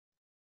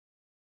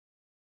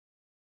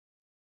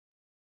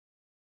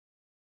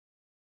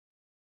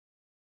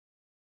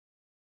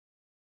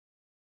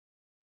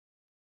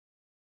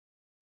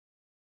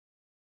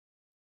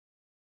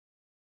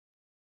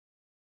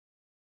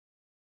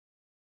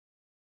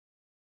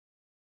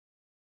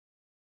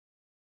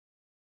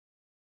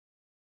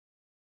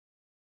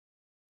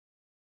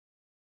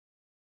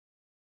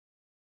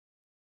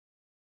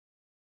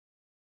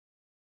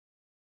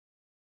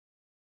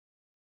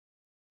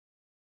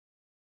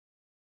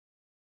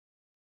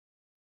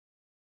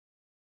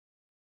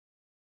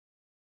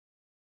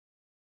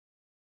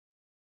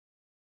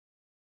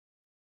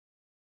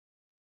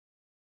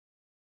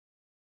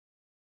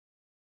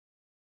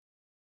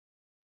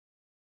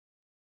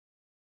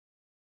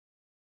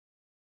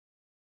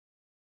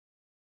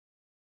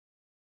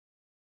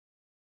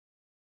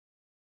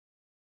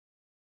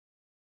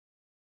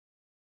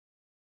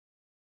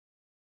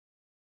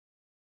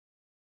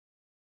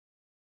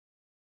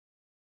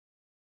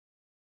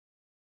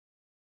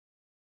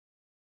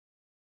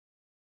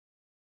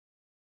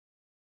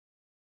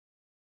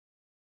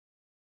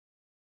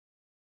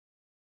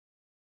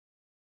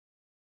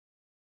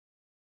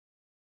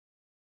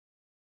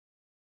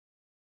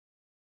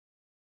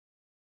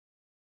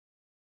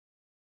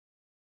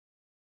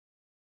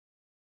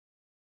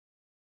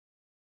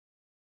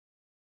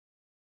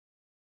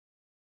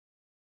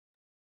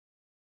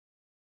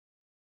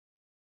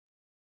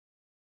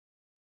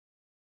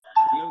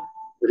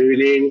Good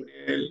evening.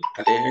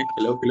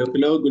 Hello, hello,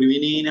 hello. Good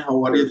evening.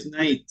 How are you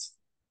tonight?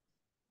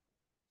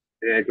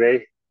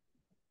 Great.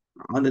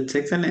 Oh, that's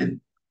excellent.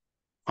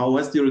 How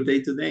was your day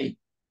today?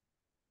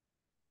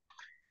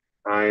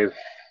 I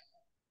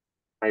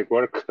I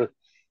work.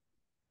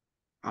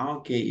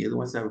 Okay, it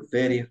was a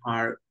very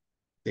hard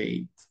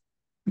day.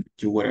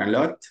 You work a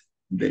lot.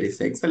 That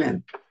is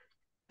excellent.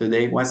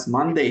 Today was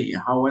Monday.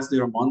 How was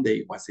your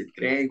Monday? Was it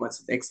great? Was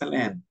it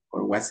excellent?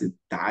 Or was it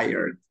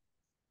tired?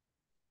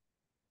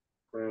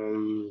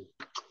 Um,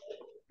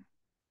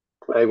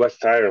 I was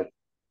tired.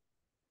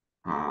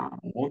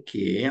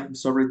 Okay. I'm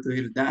sorry to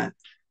hear that.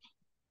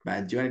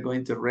 But you are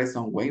going to rest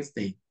on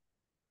Wednesday.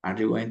 Are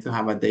you going to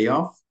have a day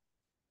off?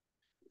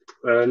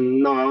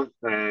 No,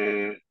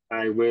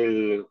 I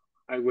will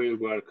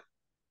work.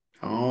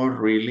 Oh,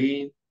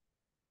 really?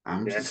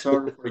 I'm so Yes.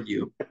 sorry for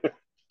you.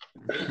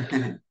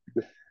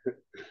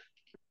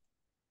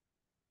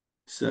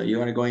 So you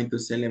are going to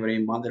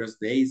celebrate Mother's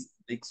Day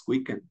next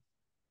weekend.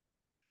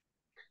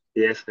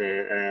 Yes.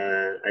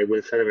 I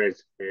will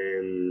celebrate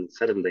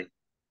Saturday.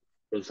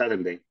 On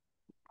Saturday.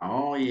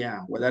 Oh yeah,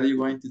 what are you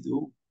going to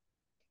do?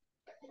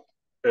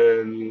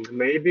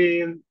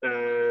 Maybe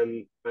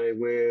I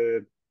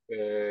will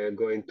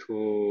going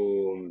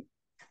to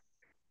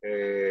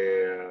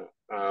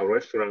a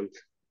restaurant.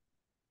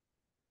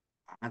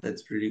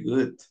 That's pretty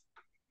good.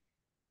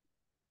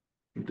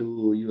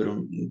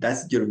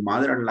 Does your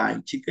mother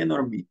like chicken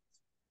or meat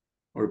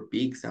or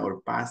pizza or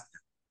pasta?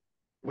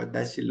 What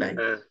does she like?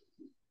 Uh,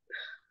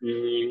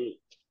 mm,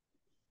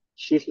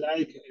 she's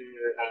like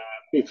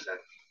pizza.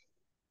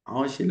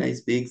 Oh, she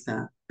likes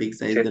pizza.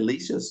 Pizza is Yes.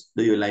 delicious.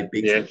 Do you like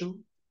pizza Yes. too?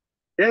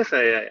 Yes,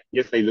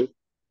 I do.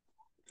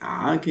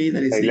 Okay,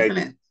 that is I like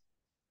excellent.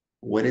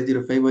 What is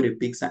your favorite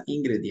pizza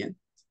ingredient?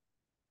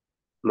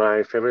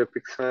 my favorite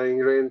pizza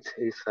ingredient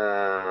is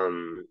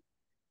um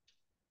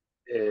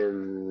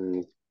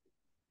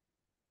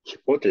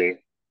chipotle.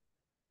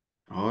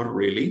 Oh,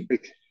 really?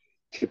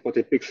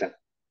 Chipotle pizza.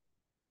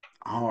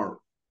 Oh,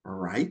 all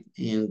right.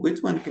 And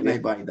which one can I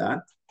Yes. buy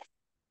that?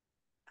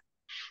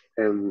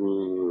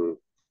 Um,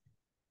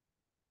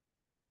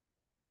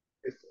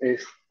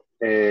 es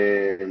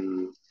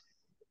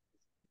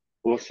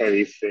 ¿cómo se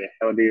dice?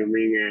 How do you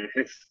mean?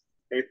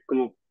 Es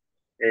como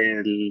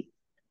el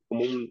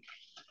como un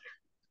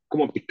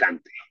como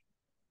picante.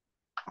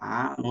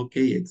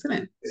 Okay,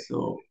 excellent.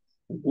 So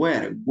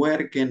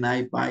where can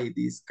I buy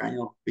this kind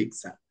of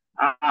pizza?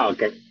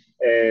 Okay.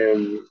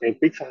 In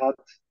Pizza Hut.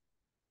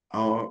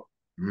 Oh,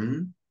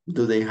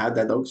 do they have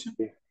that option?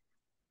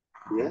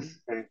 Um, Yes.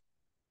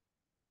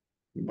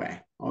 well,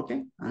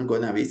 okay. I'm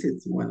gonna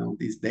visit one of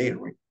these days,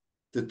 right?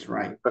 To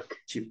try Okay.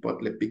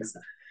 Chipotle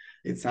pizza.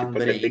 It sounds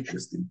Chipotle very pizza.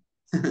 interesting.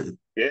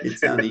 Yes. It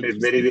sounds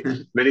It's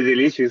interesting. very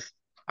delicious.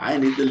 I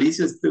need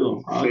delicious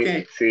too. Sí,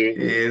 Okay.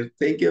 sí.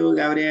 Thank you,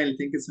 Gabriel.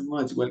 Thank you so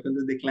much. Welcome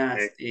to the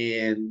class.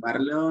 Eh, And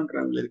Marlon,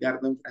 Raúl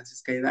Edgardo, and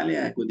Francisca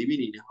Idalia, good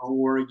evening. How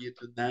are you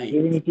tonight?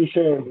 Good evening,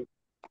 teacher.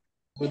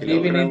 Good Hello,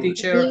 evening, Raúl. Good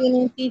teacher.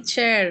 evening,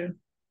 teacher.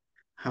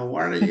 How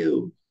are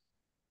you?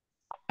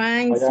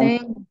 Fine, I am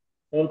thank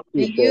health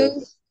teacher.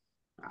 you.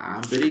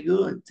 I'm very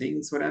good.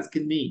 Thanks for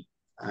asking me.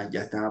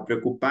 Ya estaba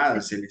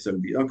preocupada. Se les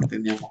olvidó que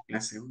teníamos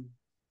clase 1.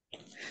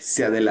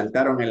 Se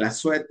adelantaron en la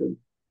suéter.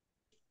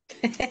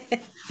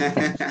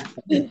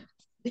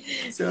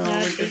 So No,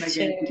 welcome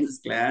again to teacher. this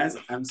class.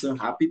 I'm so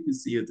happy to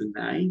see you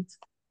tonight.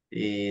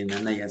 And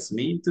Ana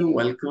Yasmin too,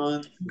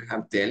 welcome. We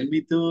have Tell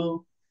Me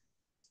too.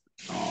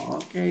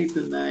 Okay,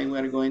 tonight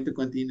we're going to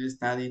continue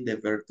studying the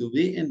verb to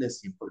be in the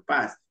simple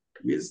past.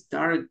 We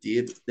started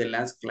the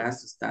last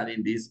class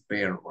studying this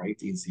verb, right,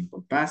 in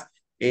simple past.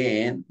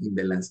 And in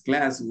the last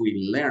class,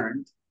 we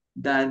learned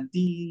that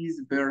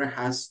this verb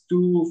has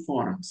 2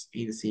 forms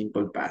in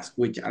simple past.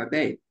 Which are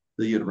they?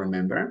 Do you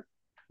remember?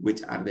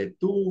 Which are the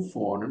 2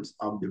 forms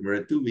of the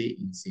verb to be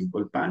in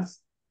simple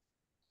past?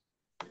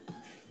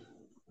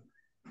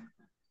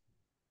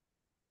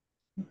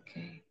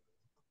 Okay.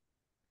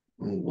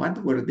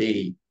 What were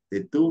they?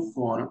 The 2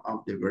 forms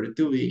of the verb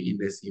to be in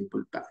the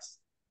simple past.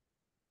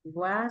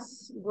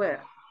 Was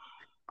where?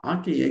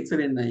 Okay,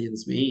 excellent,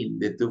 Yasmin.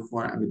 The 2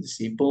 forms, I mean, the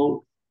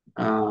simple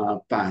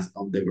past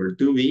of the verb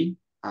to be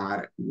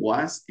are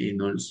was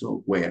and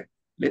also were.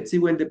 Let's see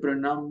with the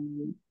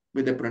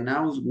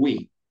pronouns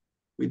we.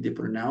 With the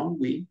pronoun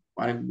we,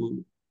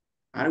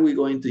 are we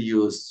going to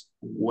use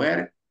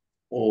were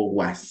or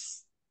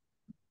was?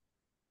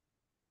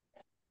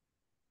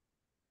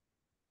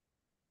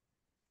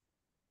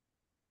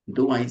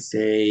 Do I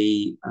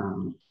say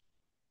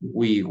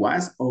we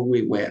was or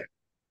we were?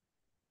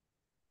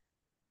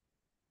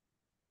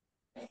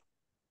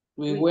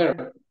 We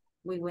were.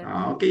 We were.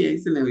 Okay,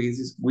 excellent. This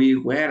is we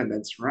were,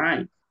 that's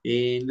right.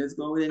 And let's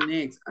go with the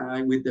next,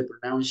 with the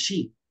pronoun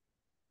she.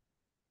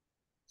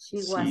 She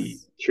She,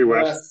 was. she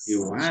was. it She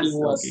was,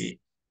 was. okay.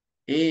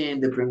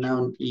 And the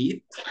pronoun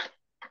it.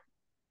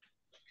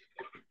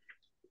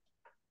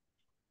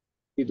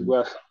 It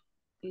was.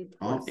 It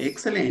Oh, was.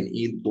 excellent.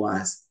 It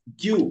was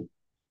you.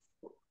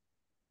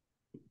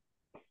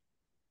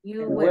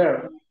 You We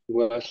were.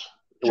 Was.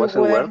 It You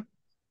wasn't were. well.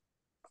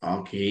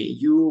 Okay,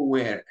 you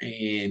were.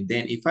 And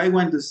then if I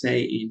want to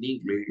say in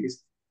English,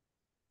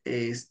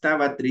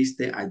 estaba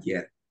triste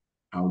ayer.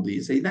 How do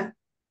you say that?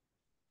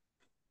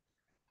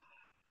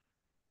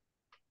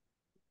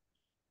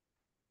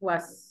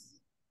 Was.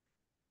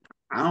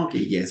 Okay,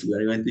 yes, we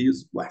are going to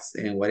use was.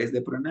 And what is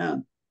the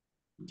pronoun?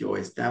 Yo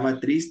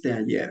estaba triste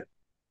ayer.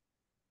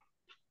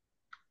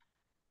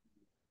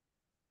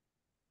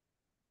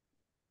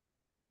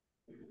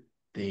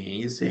 Then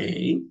you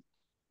say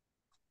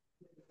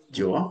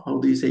yo. How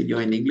do you say yo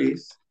in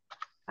English?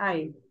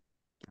 I.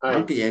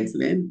 Okay,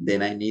 excellent.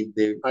 Then I need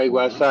the I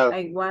was sad.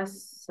 I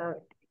was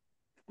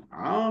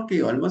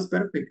Okay, almost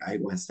perfect. I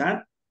was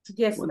sad. Una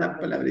yesterday.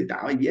 palabrita.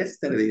 Oh,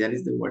 yesterday, that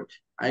is the word.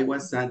 I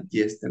was sad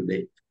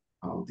yesterday.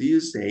 How do you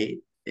say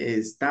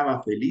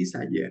estaba feliz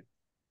ayer?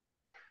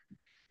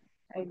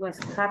 I was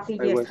happy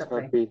I was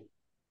yesterday. happy.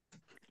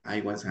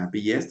 I was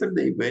happy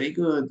yesterday. Very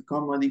good.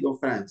 Como digo,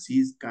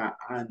 Francisca,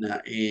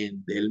 Ana,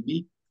 and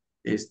Delmi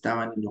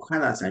estaban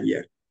enojadas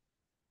ayer.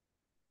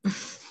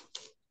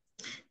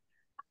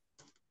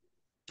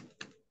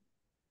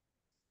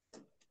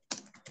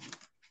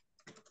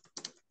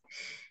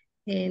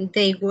 And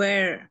they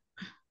were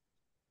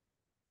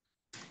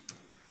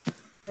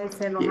Es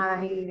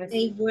enojadas en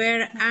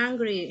inglés.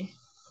 angry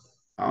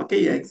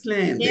Okay,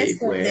 excellent.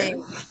 yesterday.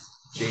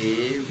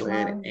 They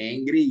were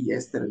angry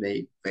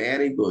yesterday.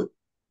 Very good.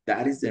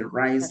 That is the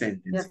right Ya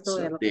sentence.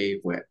 estuve. So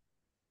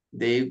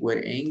they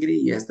were angry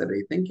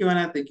yesterday. Thank you,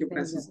 Ana. Thank you,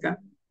 Francisca.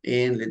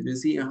 And let me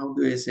see, how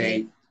do I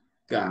say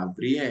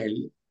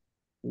Gabriel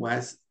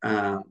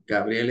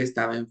Gabriel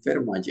estaba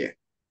enfermo ayer.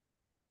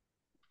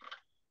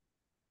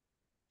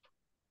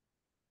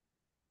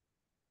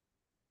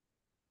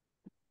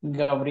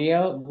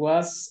 Gabriel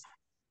was.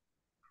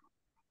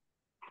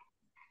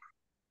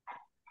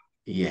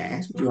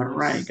 Yes, you are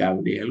right.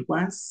 Gabriel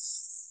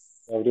was.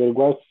 Gabriel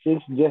was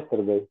sick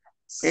yesterday.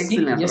 Sick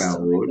Excellent,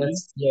 yesterday. Raúl.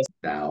 That's yes.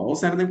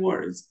 Those are the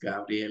words.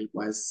 Gabriel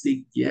was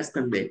sick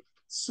yesterday.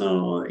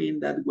 So in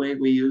that way,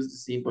 we use the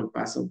simple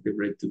past of the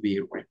verb to be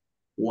right.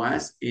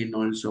 Was and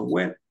also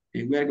were.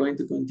 And we are going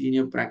to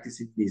continue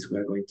practicing this. We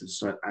are going to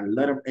start a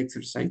lot of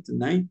exercise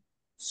tonight.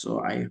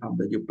 So I hope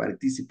that you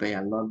participate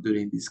a lot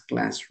during this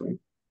class, right?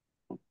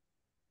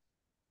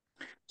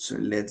 So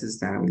let's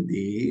start with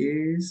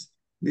this.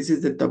 This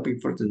is the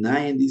topic for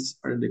tonight, and these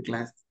are the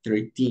class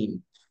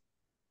 13.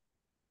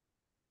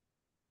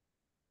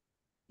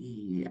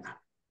 Yeah,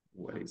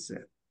 what is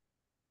it?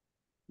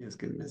 Just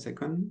give me a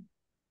second.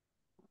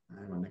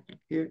 I'm gonna click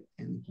here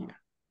and here.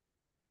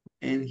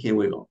 And here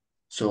we go.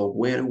 So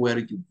where were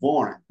you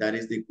born? That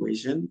is the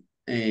question.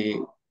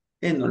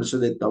 And also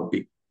the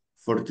topic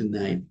for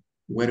tonight.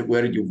 Where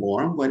were you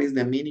born? What is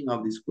the meaning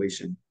of this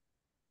question?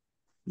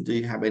 Do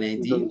you have an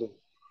idea?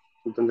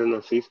 ¿Dónde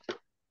naciste?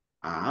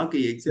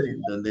 Okay,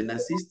 excellent. ¿Dónde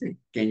naciste?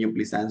 Can you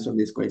please answer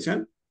this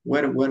question?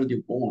 Where were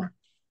you born?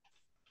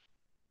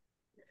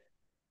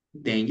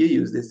 Then you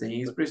use the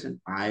same expression.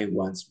 I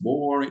was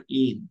born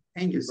in,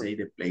 and you say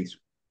the place.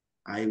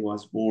 I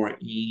was born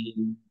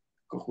in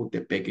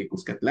Cojutepeque,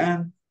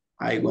 Cuscatlán.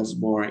 I was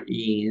born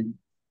in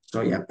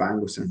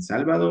Soyapango, San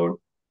Salvador.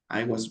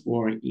 I was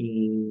born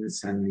in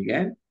San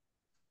Miguel.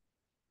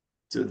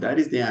 So that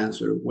is the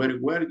answer. Where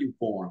were you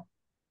born?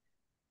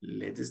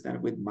 Let's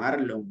start with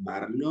Marlon.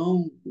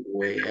 Marlon,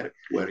 where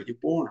were you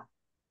born?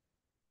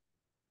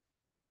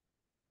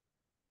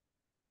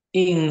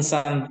 In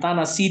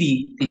Santana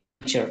City,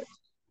 teacher.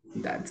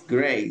 That's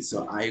great.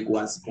 So I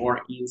was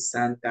born in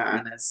Santa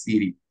Ana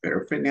City.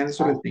 Perfect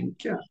answer.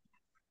 Thank you.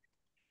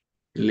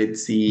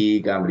 Let's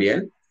see,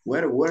 Gabriel.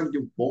 Where were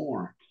you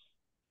born?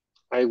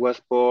 I was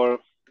born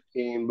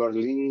in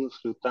Berlin,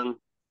 Sultan.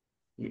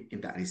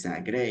 That is a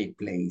great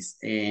place.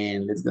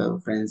 And let's go,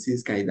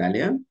 Francisca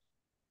Idalia.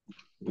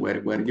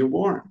 Where were you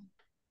born?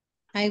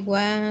 I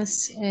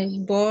was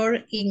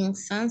born in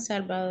San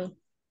Salvador.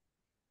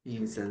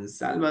 In San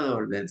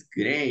Salvador. That's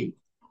great.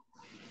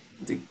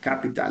 The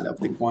capital of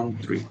the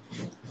country.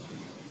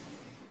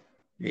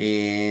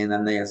 And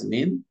Ana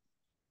Yasmin?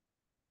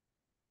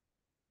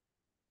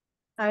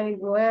 I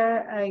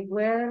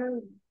were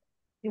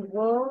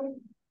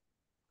born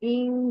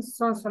in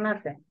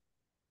Sonsonate.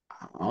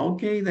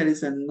 Okay, that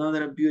is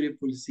another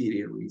beautiful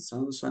city,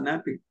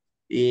 Sonsonate.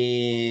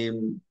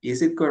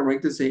 Is it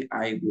correct to say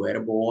I were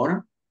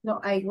born?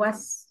 No, I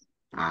was.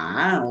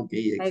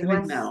 Okay,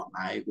 excellent. Now,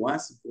 I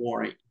was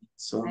born in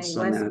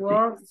Sonsonate. I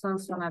was born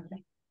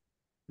Sonsonate.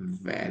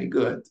 Very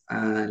good.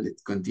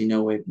 Let's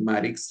continue with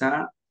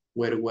Marixa.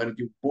 Where were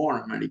you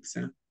born,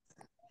 Marixa?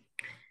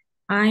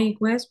 I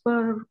was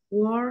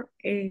born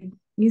in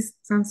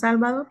San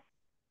Salvador.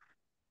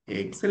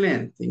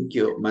 Excellent. Thank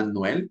you.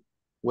 Manuel,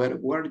 where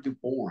were you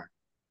born?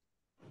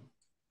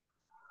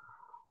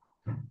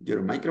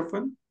 Your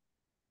microphone?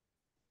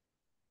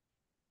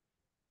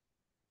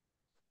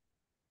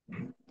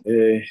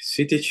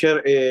 Sí,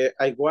 teacher.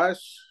 I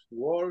was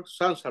born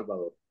San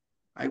Salvador.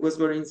 I was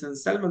born in San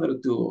Salvador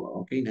too.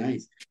 Okay,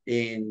 nice.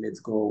 And let's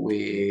go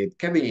with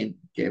Kevin.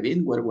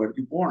 Kevin, where were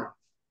you born?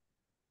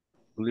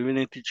 Good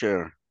evening,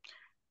 teacher.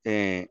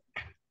 I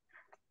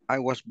I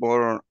was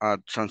born at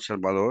San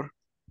Salvador.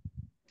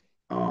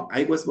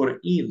 I was born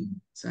in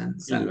San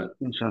Salvador.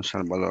 In San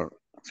Salvador.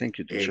 Thank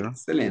you, teacher.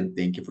 Excellent.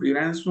 Thank you for your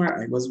answer.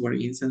 I was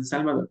born in San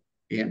Salvador.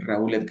 And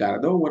Raúl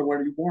Edgardo, where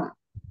were you born?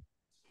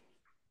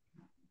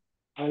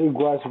 I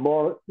was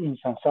born in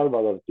San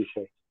Salvador,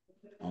 teacher.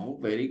 Oh,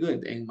 very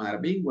good. And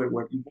Marvin, where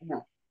were you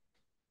born?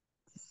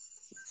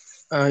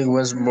 I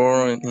was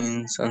born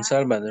in San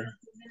Salvador.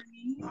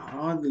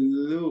 Oh,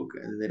 look,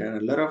 there are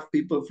a lot of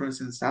people from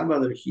San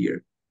Salvador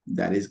here.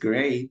 That is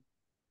great.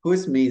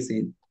 Who's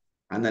missing?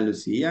 Ana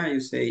Lucia, you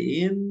say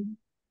in?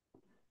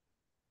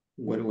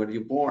 Where were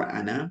you born,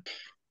 Ana?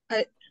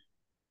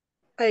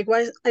 I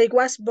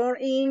was born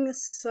in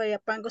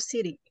Soyapango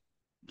City.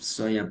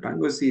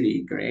 Soyapango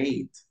City,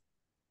 great.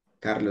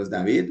 Carlos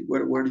David,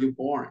 where were you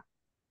born?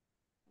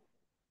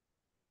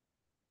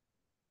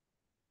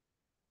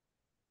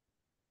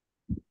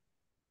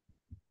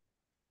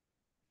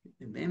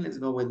 And then let's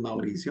go with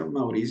Mauricio.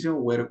 Mauricio,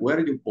 where were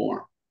you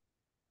born?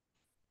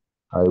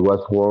 I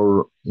was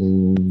born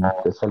in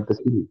the Salta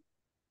City.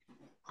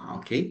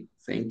 Okay,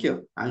 thank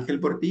you. Ángel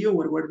Portillo,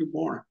 where were you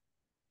born?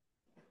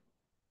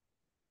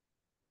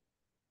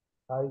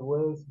 I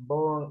was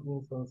born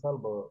in San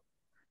Salvador.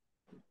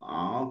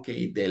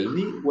 Okay,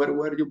 Delmi, where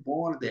were you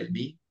born,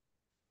 Delmi?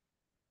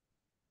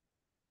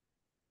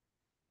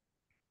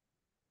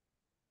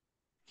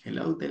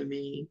 Hello,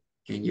 Delmi.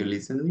 Can you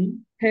listen to me?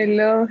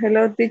 Hello,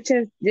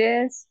 teacher.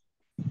 Yes,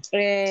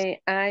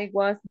 I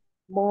was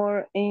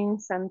born in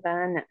Santa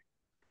Ana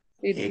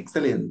City.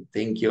 Excellent,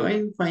 thank you.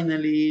 And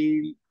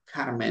finally,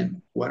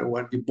 Carmen, where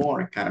were you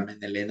born, Carmen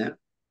Elena?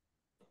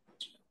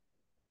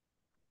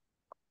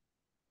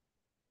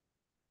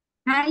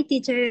 Hi,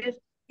 teacher.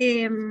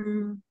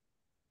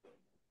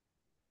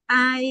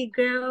 I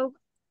grew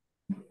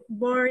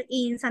born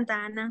in Santa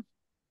Ana.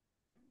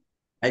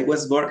 I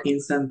was born in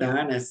Santa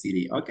Ana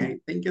City. Okay,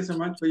 thank you so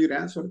much for your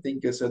answer.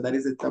 Thank you. So that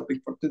is the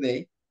topic for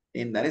today.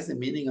 And that is the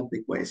meaning of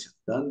the question.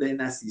 ¿Dónde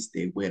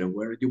naciste? Where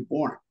were you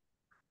born?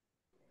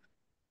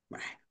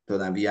 Bueno,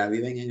 ¿todavía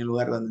viven en el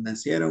lugar donde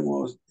nacieron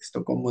o les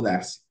tocó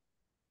mudarse?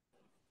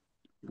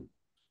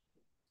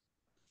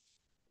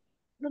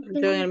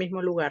 Yo en el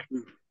mismo lugar.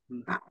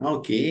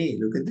 Ok,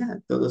 look at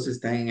that. Todos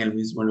están en el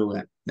mismo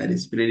lugar. That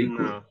is pretty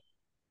cool.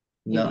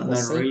 No,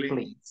 not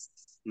really.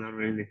 Not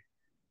really.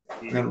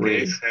 Not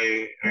really.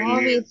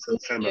 I San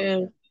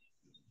Salvador.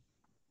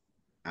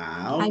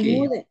 Ah, ok.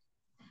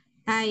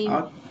 I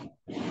moved.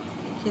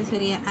 ¿Qué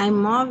sería? I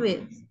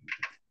moved.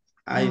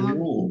 I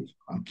moved.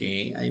 Ok,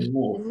 I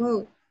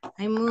moved.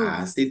 I moved.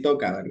 Así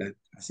toca, ¿verdad?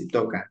 Así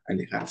toca,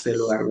 alejarse del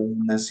lugar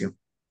donde nació.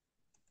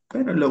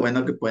 Pero lo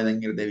bueno que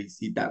pueden ir de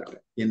visita,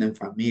 ¿verdad? Tienen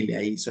familia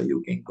ahí, so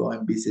you can go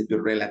and visit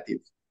your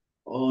relatives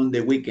on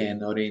the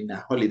weekend or in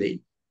a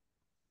holiday.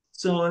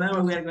 So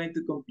now we are going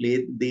to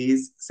complete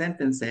these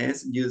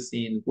sentences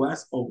using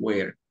was or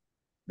where.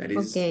 That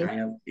is kind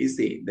of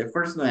easy. The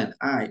first one,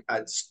 I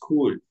at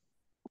school.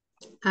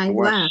 I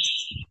was.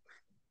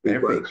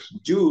 Perfect.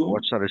 You.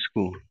 What's at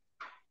school?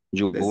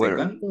 You The were.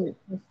 second.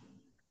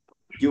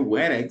 You were,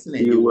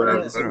 excellent. You were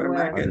at the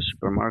supermarket. At the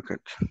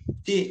supermarket.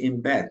 She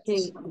in bed.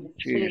 She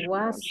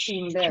was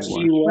in bed.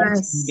 She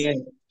was.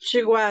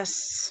 She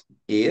was.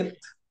 It.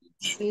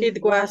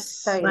 It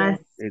was. tired.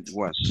 It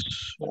was.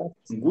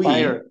 We.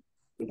 Tired.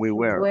 We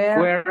were.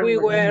 We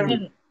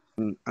were.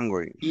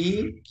 Angry.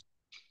 He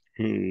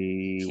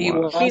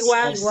was. He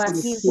was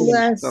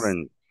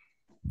Student.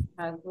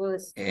 a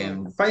good student.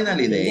 And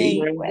finally,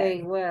 they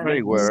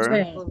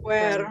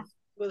were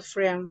good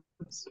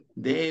friends.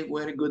 They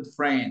were good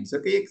friends.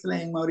 Okay,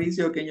 excellent.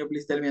 Mauricio, can you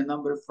please tell me a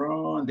number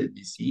from, let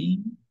me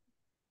see.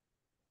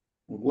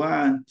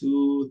 1,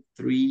 2,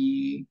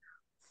 3,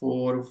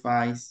 4,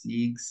 5,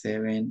 6,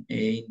 7,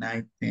 8,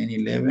 9, 10,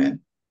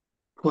 11,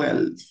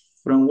 12.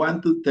 From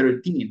 1 to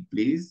 13,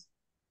 please.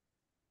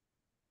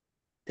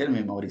 Tell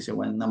me, Mauricio,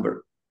 one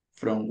number.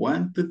 From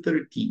 1 to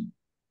 13.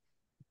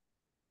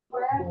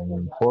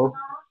 4.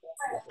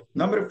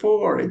 Number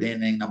 4.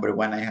 Then in number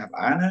 1, I have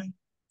Ana.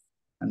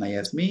 And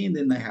Yasmin,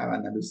 then I have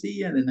Ana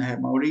Lucia, then I have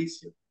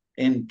Mauricio.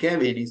 And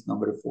Kevin is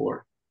number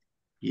 4.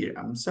 Here,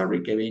 I'm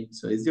sorry, Kevin.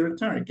 So it's your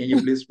turn. Can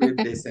you please read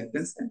the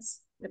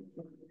sentences?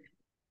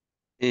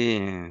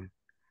 De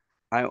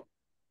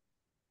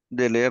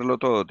leerlo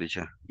todo,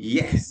 teacher.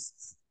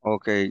 Yes.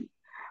 Okay.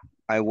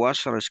 I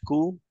was at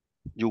school.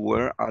 You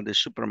were at the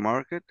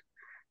supermarket.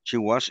 She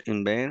was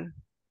in bed.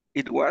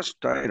 It was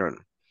tired.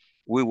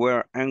 We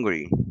were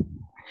angry.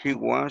 He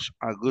was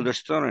a good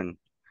student.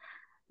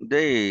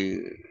 They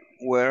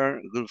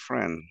were good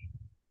friends.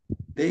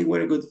 They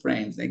were good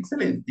friends.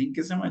 Excellent. Thank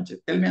you so much.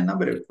 Tell me a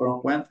number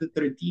from 1 to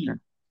 13.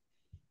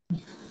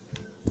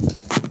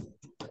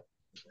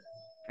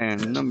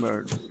 And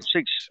number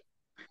 6.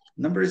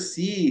 Number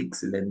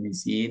 6. Let me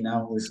see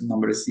now who's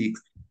number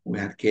 6. We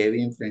have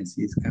Kevin,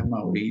 Francisca,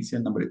 Mauricio,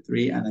 number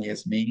 3, Ana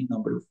Yasmin,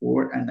 number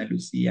 4, Ana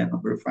Lucia,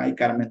 number 5,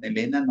 Carmen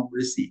Elena,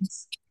 number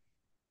 6.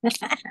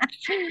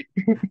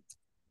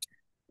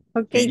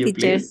 Okay, Can you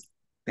teacher. Please?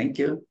 Thank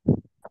you.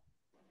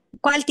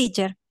 ¿Cuál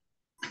teacher?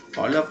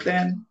 All of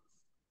them.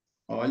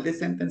 All the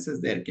sentences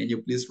there. Can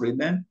you please read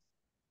them?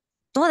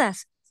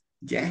 Todas.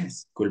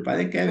 Yes. Culpa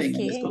de Kevin. Él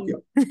Okay.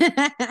 escogió.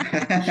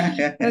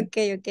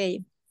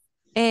 Okay.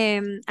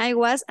 I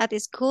was at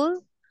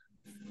school.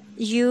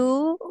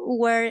 You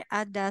were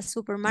at the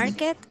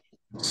supermarket.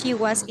 She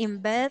was in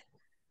bed.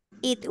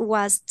 It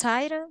was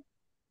tired.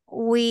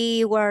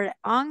 We were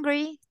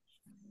hungry.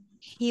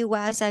 He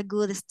was a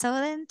good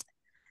student.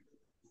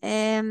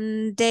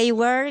 They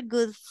were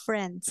good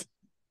friends.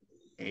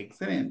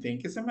 Excellent.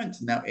 Thank you so much.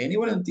 Now, any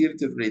volunteer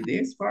to read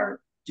this part?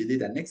 You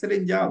did an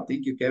excellent job.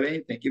 Thank you,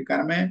 Kevin. Thank you,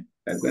 Carmen.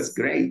 That was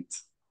great.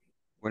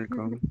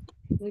 Welcome.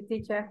 You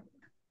teacher.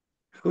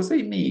 Who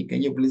say me?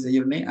 Can you please say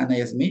your name? Anna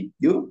is me?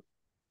 You?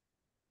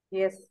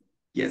 Yes.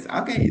 Yes.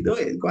 Okay, do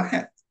it. Go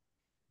ahead.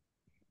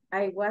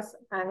 I was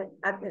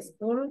at the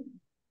school.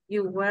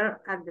 You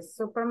were at the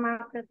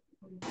supermarket.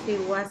 She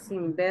was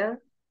in bed.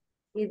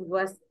 It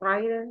was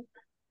tired.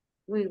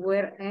 We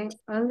were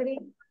hungry.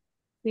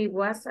 He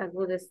was a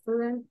good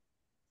student.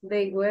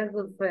 They were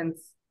good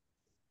friends.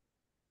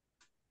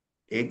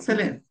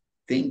 Excellent.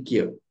 Thank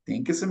you.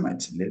 Thank you so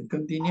much. Let's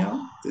continue.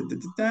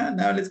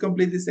 Now let's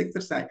complete this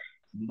exercise.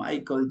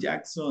 Michael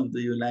Jackson. Do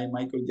you like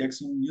Michael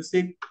Jackson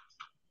music?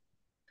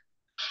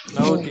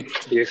 No,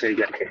 yes, I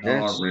like it.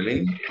 No, Yes,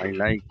 really? I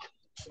like.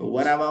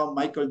 What about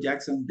Michael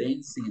Jackson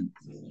dancing?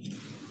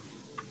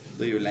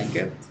 Do you like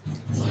it?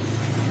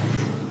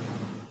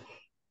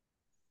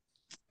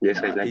 Yes,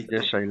 I like it.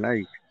 Yes, I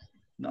like.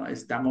 No,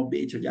 estamos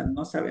bichos, ya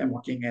no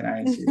sabemos quién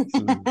era ese.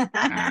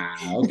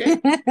 Okay.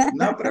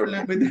 No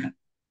problem with that.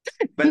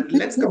 But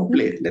let's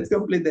complete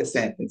the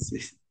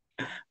sentences.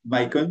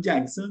 Michael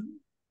Jackson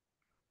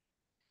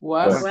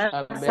Was Was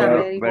a a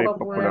very very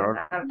popular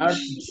popular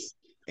artist.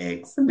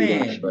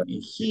 excellent.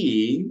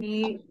 He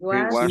He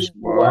was was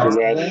born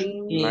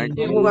in He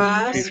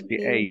was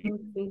 1958.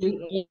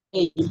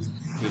 1958.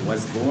 He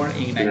was born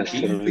in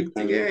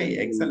 1958.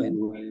 Excellent.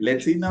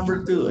 Let's see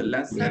number 2.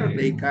 Last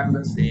Saturday,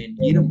 Carlos and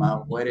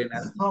Irma weren't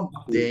at home.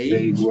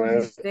 They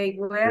were They They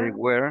were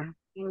were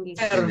in the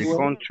in the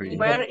country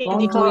were in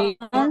the country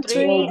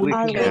country all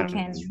all weekend.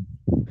 weekend.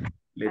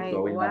 Let's I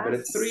go with number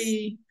was-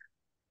 3.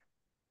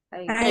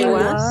 I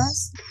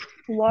was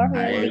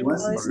worried I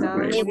was because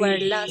worried. they were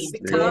lost.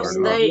 because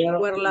were they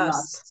were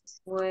lost.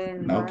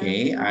 when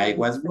Okay, I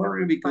was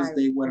worried because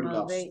they were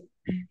no, lost.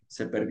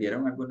 ¿Se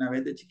perdieron alguna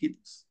vez de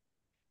chiquitos?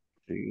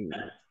 Sí.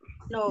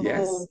 No,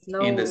 Yes.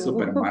 No. In the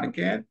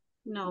supermarket,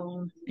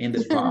 no, in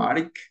the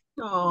park.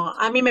 no.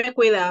 A mí me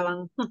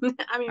cuidaban. A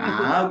mí me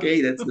cuidaban.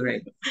 Okay, that's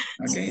great.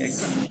 Okay,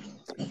 excellent.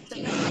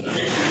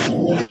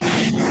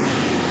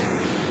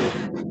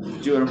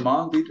 Your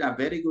mom did a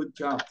very good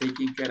job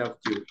taking care of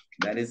you.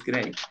 That is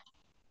great.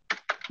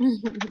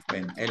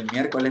 Bueno, el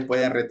miércoles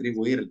pueden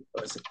retribuir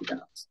todos esos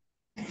cuidados.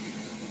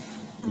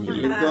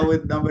 Let's go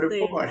with number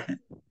 4.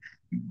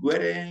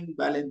 Weren't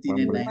Valentine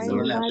and Number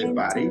Naisol at the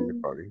party? the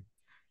party.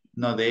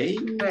 No, they?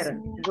 Where?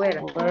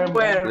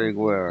 They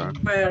were.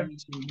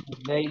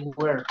 They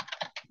were.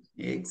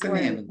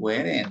 Excellent.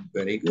 Weren't.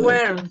 Very good.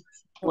 Where?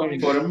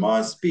 For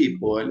most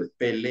people,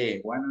 Pelé,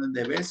 one of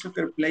the best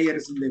soccer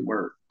players in the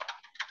world.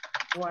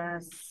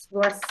 Was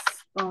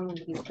on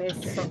the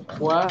best soccer.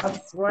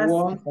 Was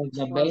one of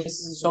the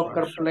best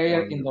soccer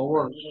player in the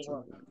world.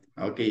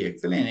 Okay,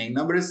 excellent. And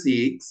number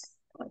 6.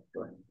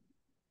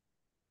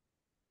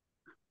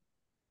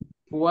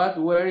 What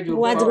were your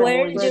Were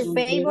favorite your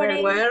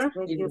favorite Where?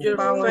 Your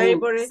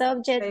favorite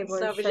subject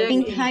subject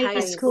in high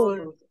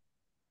school?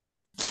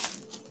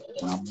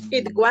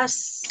 It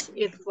was.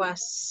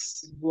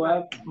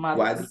 What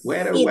math?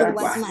 What It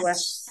was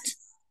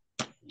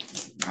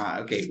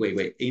math. Okay,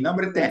 wait. In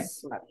number 10.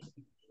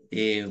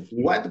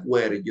 What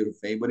were your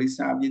favorite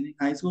subject in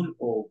high school,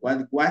 or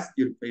what was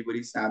your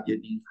favorite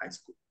subject in high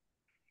school?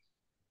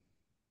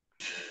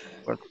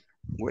 What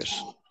was?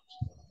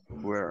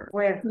 Where?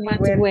 Where?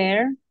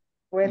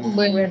 What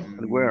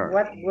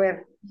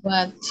were?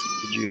 What?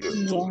 You.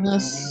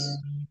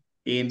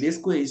 In this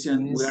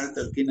question, we are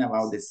talking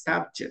about the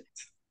subject.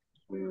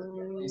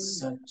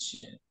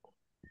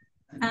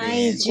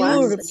 I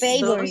your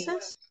favorite.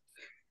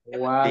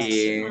 Was.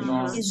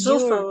 Is Su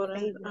your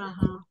favorite.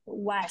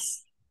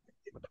 was.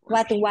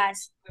 What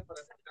was?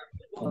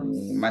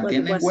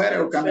 ¿Mantienen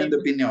fuera o cambian de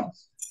opinión?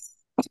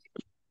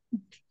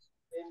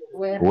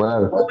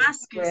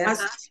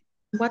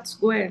 What's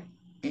where?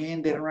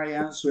 And the right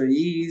answer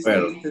is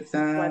Was.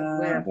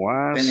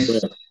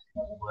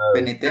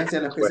 penitencia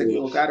a los que se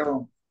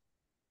equivocaron.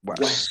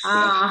 Was.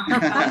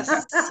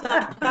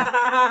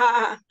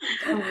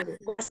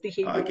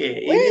 Okay,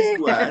 it is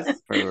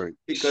was Favorite.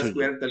 because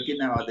we are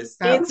talking about the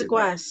subject. It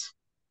was.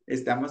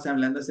 Estamos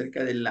hablando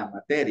acerca de la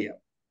materia.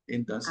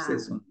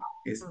 Entonces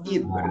es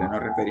it, ¿verdad?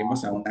 Nos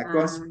referimos a una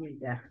cosa.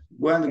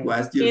 What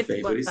was your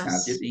favorite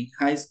subject in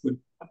high school?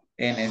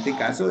 En este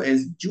caso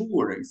es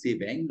your, si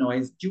ven, no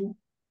es you,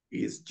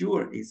 es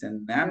your, es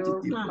an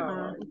adjective.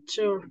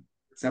 Sure.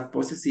 It's a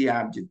possessive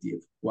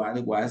adjective.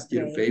 What was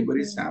your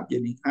favorite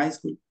subject in high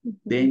school?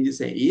 Then you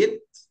say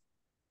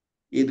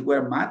it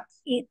were math.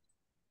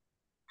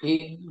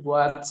 It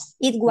was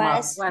It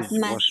was Was. It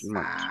math. was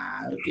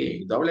math.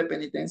 Okay, doble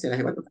penitencia la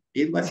jefa.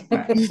 It was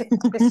math.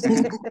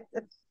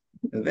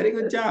 Very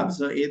good job.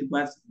 So it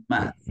was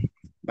math.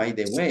 By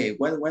the way,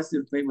 what was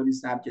your favorite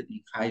subject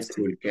in high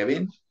school,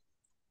 Kevin?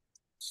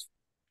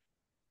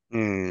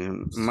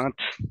 Math.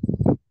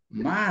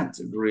 Math,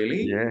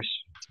 really? Yes.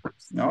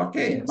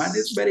 Okay, Yes. math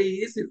is very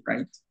easy,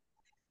 right?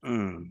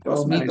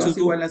 Oh, me 2 más 2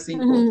 too. igual a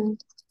 5.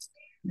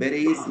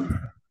 Very easy.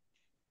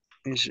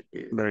 It's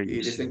very It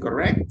easy. is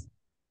incorrect.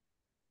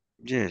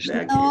 Yes.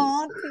 Okay.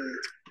 No,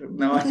 okay.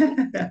 No.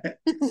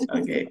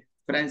 Okay.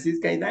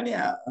 Francisca y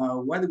Dania,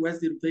 what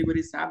was your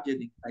favorite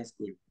subject in high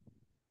school?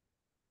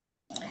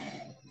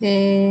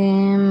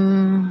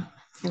 Quiero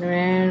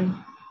ver.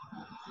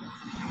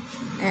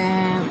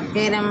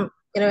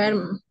 Quiero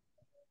ver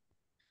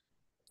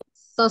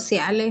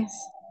sociales.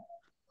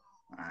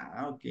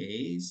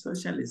 Okay.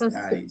 Social Soci-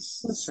 studies.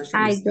 Social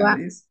I wa-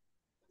 studies.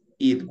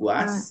 It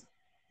was.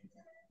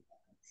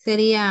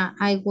 Sería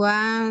I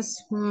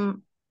was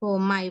for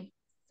my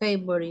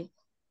favorite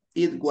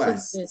It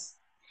was. subject.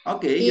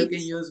 Okay, you can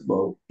It's- use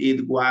both.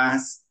 It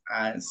was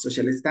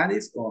social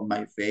studies, or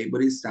my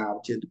favorite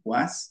subject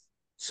was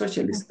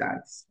social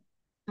studies.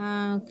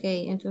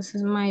 Ok,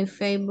 entonces my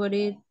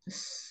favorite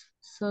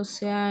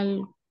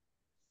social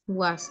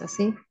was,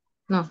 ¿así?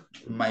 No.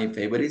 My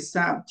favorite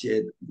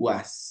subject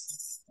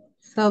was.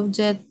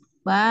 Subject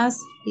was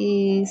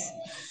is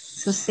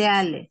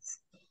sociales.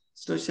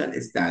 Social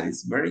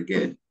studies. Very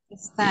good.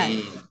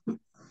 Studies.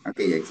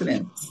 Okay,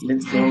 excellent.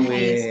 Let's go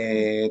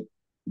with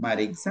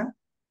Marixa.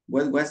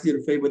 What was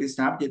your favorite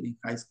subject in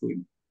high school?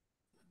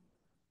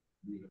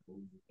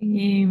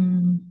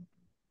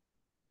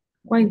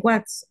 Why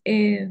what's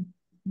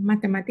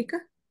matemática?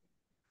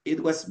 It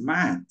was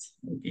math.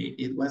 Okay,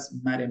 it was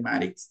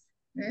mathematics.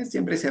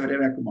 Siempre se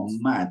abrevia como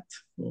math,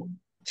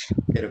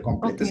 pero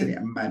completo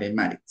sería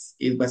mathematics.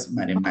 It was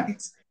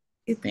mathematics.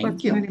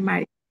 Thank you.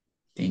 Mathematics.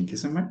 Thank you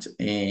so much.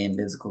 And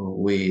let's go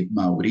with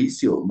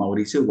Mauricio.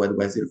 Mauricio, what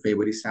was your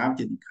favorite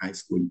subject in high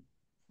school?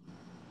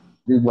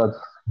 It was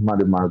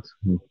mathematics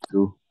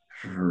too.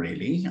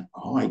 Really?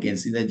 Oh, I can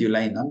see that you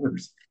like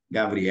numbers.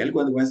 Gabriel,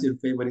 what was your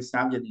favorite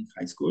subject in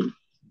high school?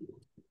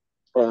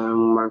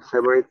 My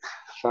favorite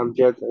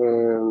subject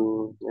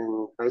in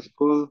high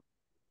school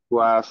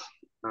was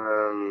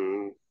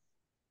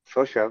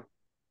social.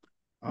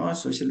 Oh,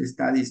 social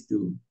studies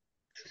too.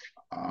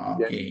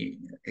 Okay,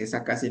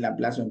 esa casi la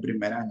aplazo en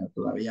primer año,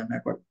 todavía me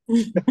acuerdo.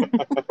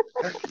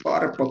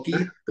 Por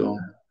poquito.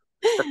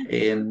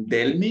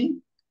 Tell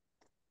me.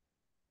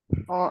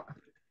 Oh,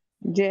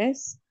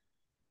 yes.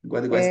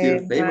 What was your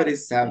favorite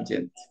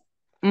subject?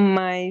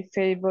 My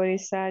favorite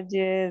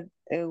subject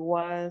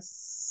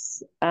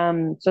was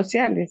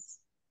sociales.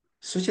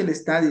 Social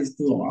studies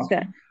too.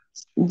 Okay.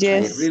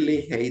 Yes. I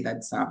really hate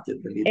that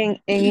subject. Believe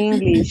me. In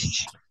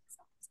English.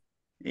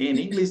 In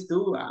English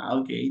too.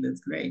 Okay, that's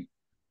great.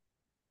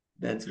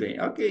 That's great.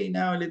 Okay,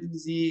 now let me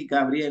see.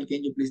 Gabriel,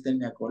 can you please tell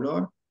me a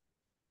color?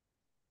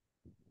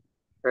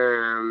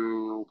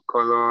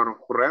 Color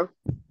red.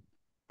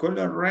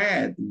 Color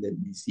red. Let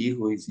me see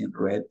who is in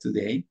red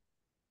today.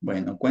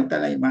 Bueno, cuenta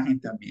la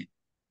imagen también.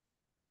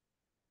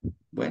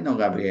 Bueno,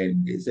 Gabriel,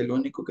 es el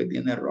único que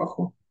tiene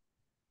rojo.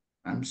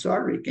 I'm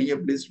sorry. Can you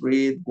please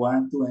read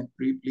 1, 2, and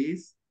 3,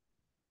 please?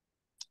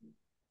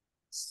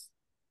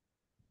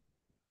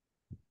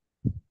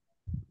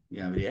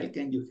 Gabriel,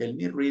 can you help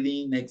me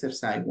reading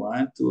exercise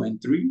 1, 2,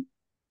 and 3?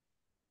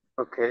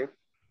 Okay.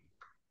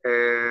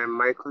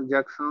 Michael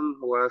Jackson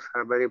was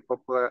a very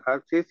popular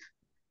artist.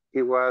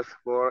 He was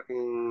born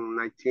in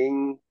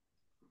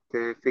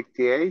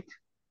 1958.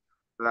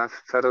 Last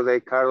Saturday,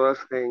 Carlos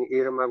and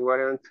Irma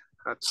weren't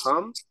at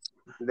home.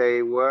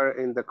 They were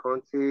in the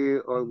country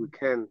all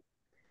weekend.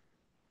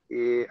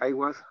 I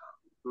was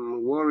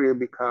worried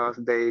because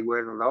they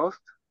were lost.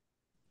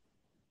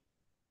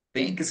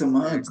 Thank you so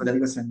much. That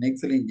was an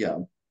excellent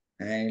job.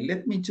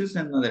 Let me choose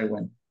another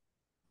one.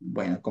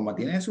 Bueno, como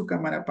tienen su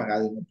cámara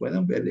apagada y no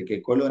pueden ver de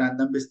qué color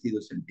andan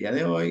vestidos el día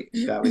de hoy,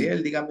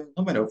 Gabriel, dígame un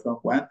número from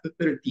 1 to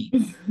 13.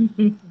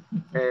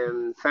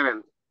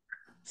 7.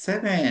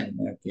 7.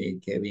 Okay,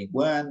 Kevin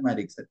 1,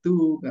 Marixa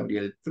 2,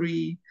 Gabriel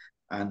 3,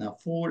 Ana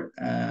 4,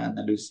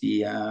 Ana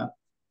Lucía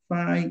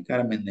 5,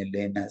 Carmen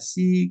Elena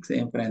 6,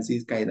 and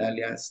Francisca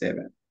Idalia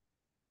 7.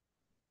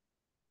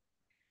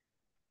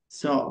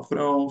 So,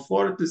 from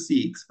 4 to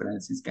 6,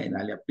 Francisca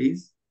Idalia,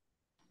 please.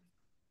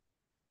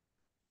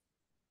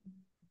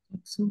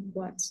 Jackson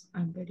was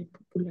a very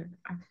popular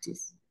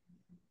artist.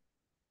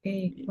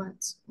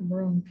 What's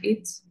wrong?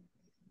 It's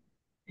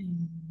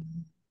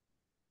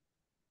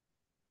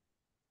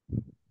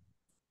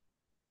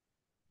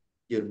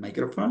Your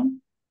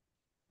microphone.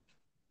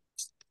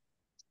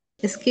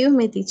 Excuse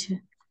me,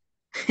 teacher.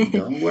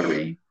 Don't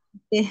worry.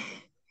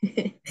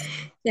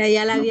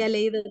 Ya la había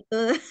leído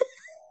toda.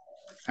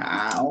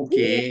 Ok.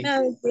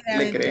 No, mentira,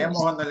 ¿Le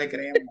creemos o no le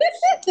creemos?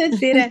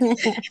 Mentira.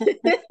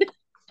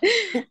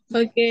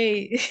 Ok.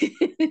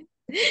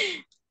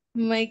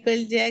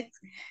 Michael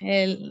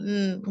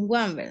Jackson,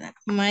 Juan, ¿verdad?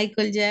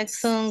 Michael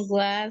Jackson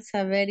was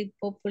a very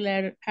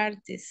popular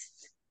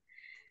artist.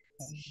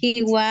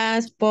 He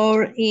was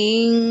born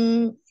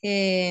in,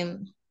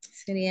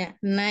 sería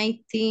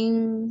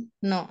 19,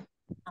 no.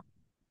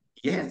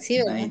 Yes, Sí,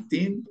 ¿verdad?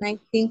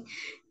 19.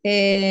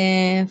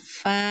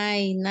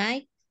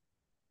 59,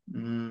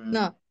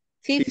 no,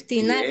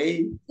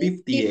 59,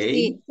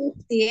 58.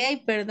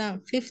 58,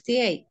 perdón,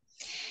 58.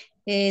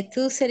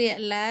 Tú sería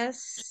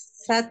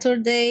last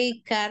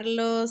Saturday,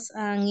 Carlos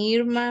and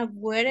Irma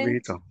weren't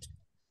Listo.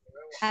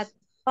 at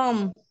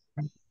home.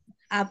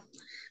 At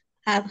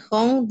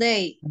home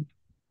they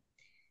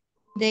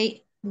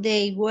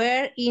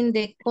were in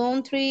the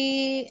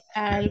country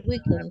all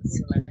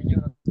weekends.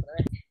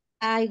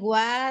 I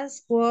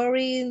was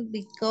worried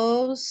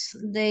because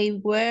they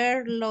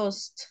were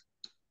lost.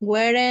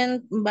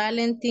 Weren't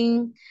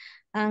Valentin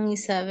and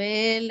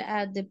Isabel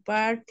at the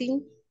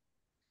party?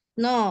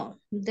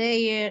 No,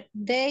 they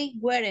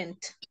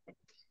weren't.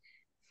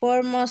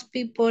 For most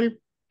people,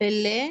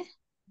 Pelé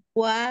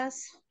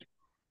was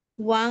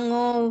one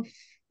of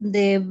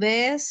the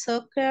best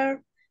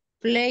soccer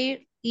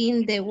players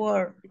in the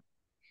world.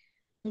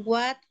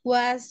 What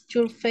was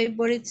your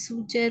favorite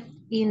subject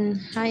in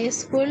high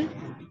school?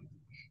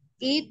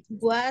 It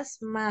was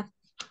math.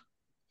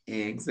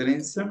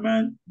 Excellent,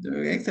 someone.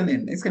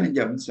 Excellent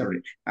job.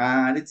 Sorry.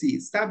 Let's see.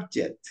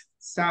 Subject.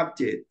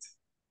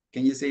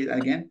 Can you say it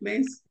again,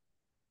 please?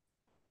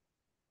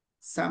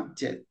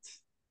 Subject.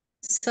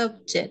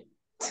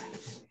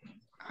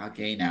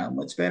 Okay, now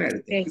much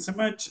better. Thank you so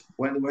much.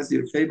 What was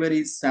your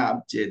favorite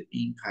subject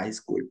in high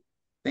school?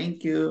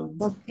 Thank you.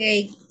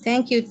 Okay,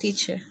 thank you,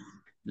 teacher.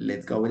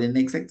 Let's go with the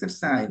next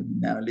exercise.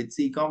 Now let's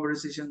see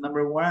conversation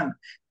number 1.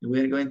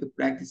 We're going to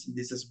practice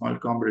this small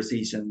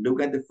conversation.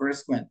 Look at the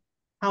first one.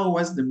 How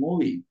was the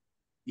movie?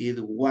 It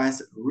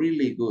was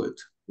really good.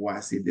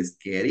 Was it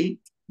scary?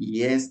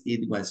 Yes,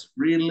 it was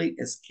really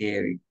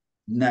scary.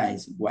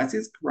 Nice. Was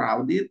it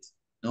crowded?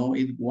 No,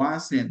 it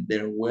wasn't.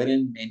 There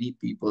weren't many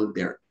people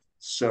there.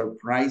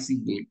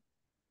 Surprisingly.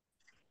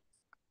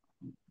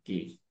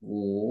 Okay,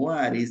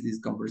 what is this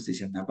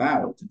conversation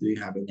about? Do you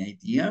have an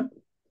idea?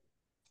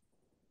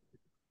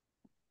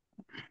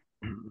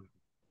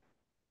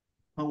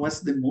 How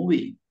was the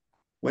movie?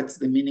 What's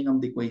the meaning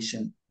of the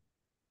question?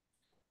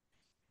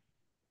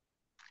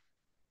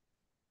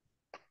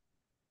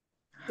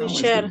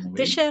 Teacher.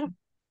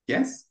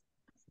 Yes?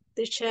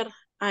 Teacher,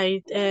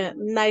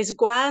 nice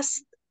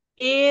was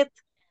it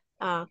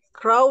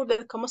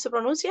crowded, ¿cómo se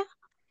pronuncia?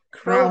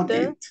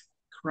 Crowded.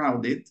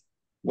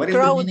 What is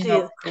the meaning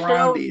of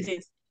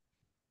crowded?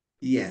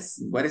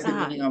 Yes, what is the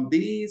meaning of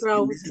this?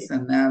 This is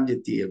an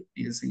adjective.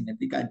 It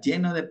significa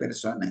lleno de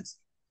personas.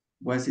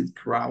 Was it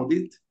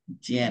crowded?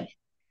 Lleno.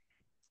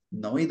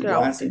 No, it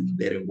wasn't.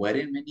 There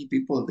weren't many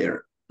people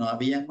there. No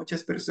había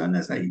muchas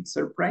personas ahí.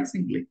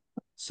 Surprisingly.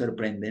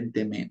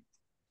 Sorprendentemente.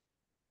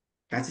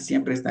 Casi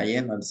siempre está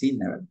lleno el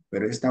cine, ¿verdad?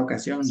 Pero esta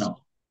ocasión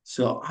no.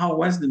 So, how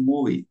was the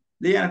movie?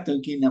 They are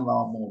talking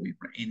about movie.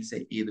 And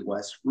say, it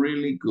was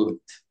really good.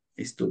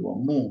 Estuvo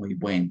muy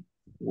bueno.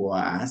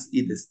 Was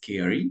it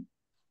scary?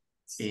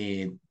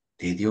 ¿Te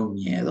dio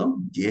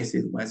miedo? Yes,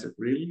 it was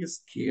really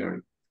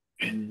scary.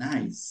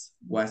 Nice.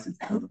 Was it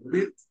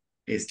crowded?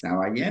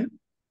 ¿Estaba lleno?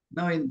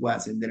 No, it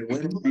wasn't. There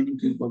weren't many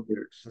people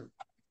there.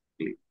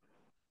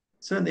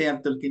 So they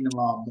are talking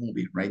about a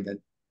movie, right? That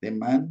the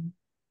man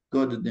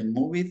go to the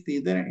movie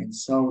theater and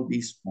saw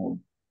this movie.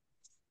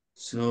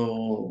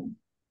 So,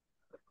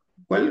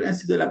 ¿cuál ha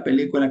sido la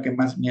película que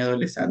más miedo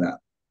les ha dado?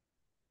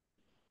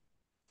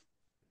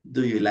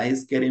 Do you like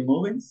scary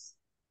movies?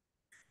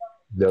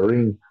 The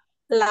Ring.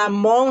 La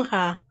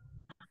monja.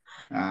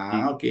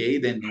 Okay,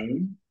 the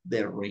Nun,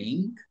 the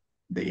Ring,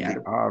 they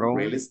are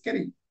really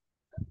scary.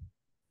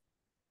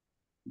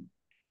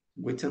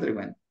 Which other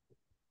one?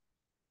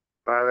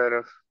 Father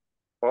of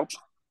Pop.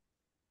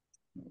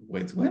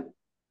 Which one?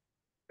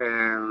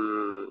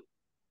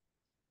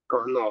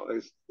 No,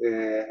 it's,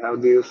 how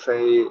do you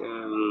say,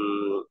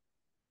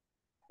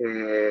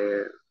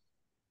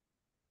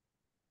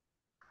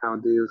 how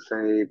do you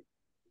say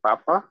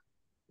Papa?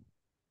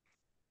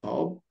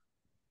 Pop.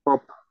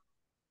 Pop.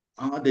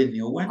 Oh, the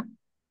new one?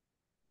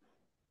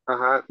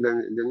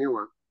 The new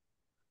one.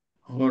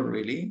 Oh,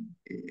 really?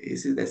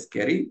 Is it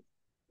scary?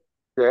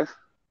 Yes.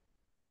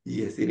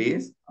 Yes, it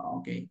is.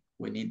 Okay,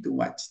 we need to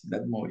watch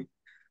that movie.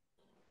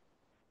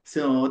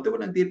 So, to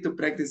volunteer to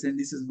practice in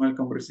this small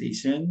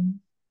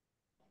conversation.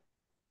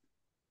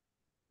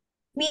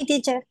 Me,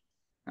 teacher.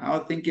 Oh,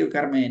 thank you,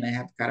 Carmen. I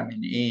have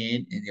Carmen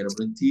in and your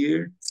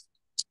volunteer.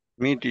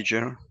 Me,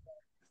 teacher.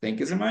 Thank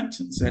you so much.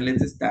 So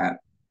let's start.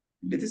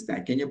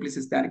 Can you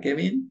please start,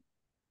 Kevin?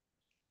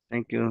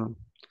 Thank you.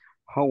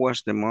 How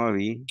was the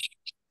movie?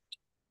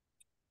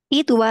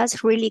 It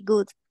was really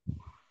good.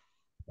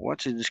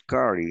 Was it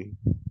scary?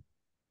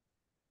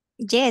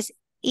 Yes,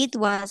 it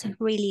was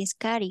really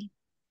scary.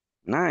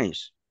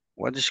 Nice.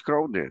 Was it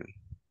crowded?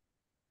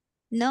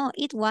 No,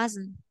 it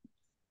wasn't.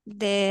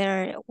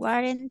 There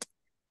weren't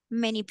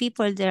many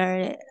people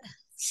there.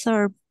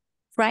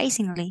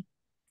 surprisingly.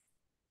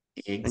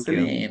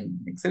 Excellent,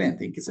 excellent.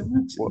 Thank you so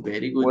much.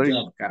 Very good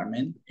job,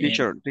 Carmen.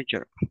 Teacher,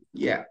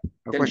 Yeah.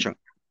 a question.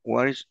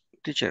 What is,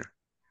 teacher,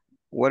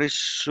 what is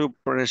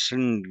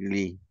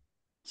surprisingly?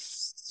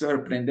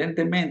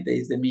 Sorprendentemente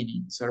is the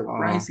meaning,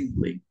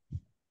 surprisingly.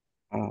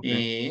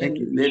 Okay.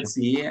 And let's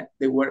see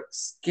the word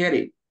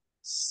scary.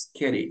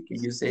 Scary.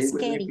 Can you say it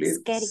with me, please?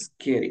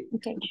 Scary.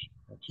 Okay.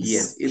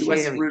 Yes, it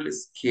was really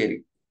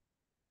scary.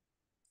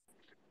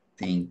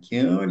 Thank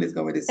you. Let's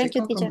go with the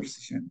second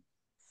conversation.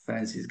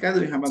 Francisca,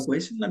 do you have a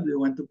question or do you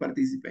want to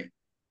participate?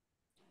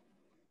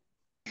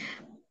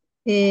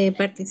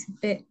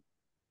 Participate.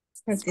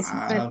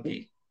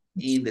 Okay.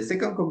 In the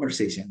second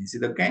conversation, is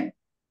it okay?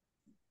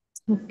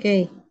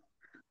 Okay.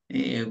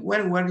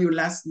 Where were you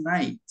last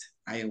night?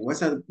 I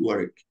was at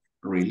work.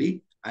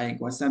 Really? I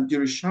was at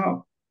your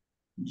shop.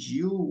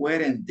 You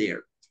weren't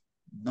there.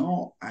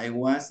 No, I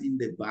was in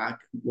the back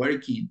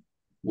working.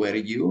 Were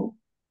you?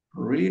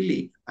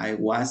 Really? I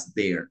was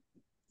there.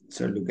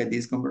 So look at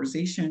this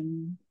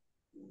conversation.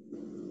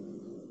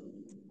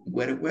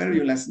 Where were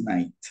you last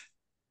night?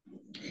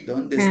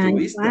 ¿Dónde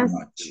estuviste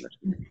anoche?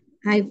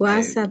 I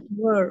was at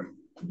work.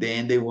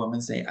 Then the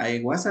woman say,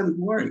 I was at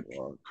work.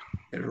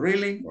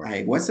 Really?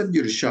 I was at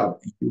your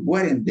shop. You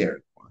weren't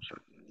there.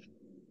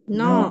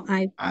 No,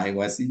 I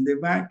was in the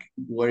back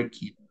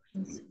working.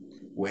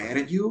 Were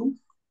you?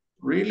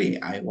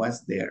 Really? I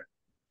was there.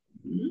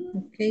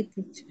 Okay,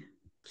 teacher.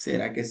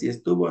 ¿Será que sí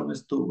estuvo o no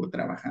estuvo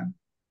trabajando?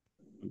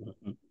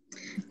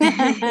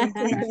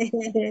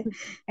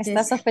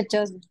 Está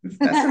sospechoso.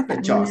 Está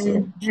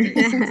sospechoso.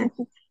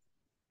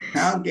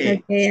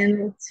 Okay.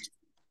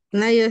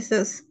 No, yo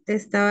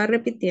estaba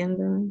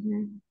repitiendo.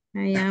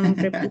 I am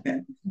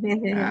repeating.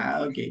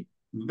 Okay.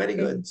 Very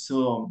good.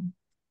 So,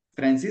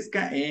 Francisca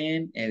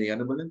and the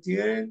other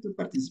volunteer to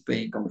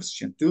participate in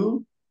conversation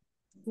 2.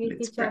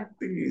 Let's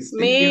practice.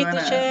 Thank you,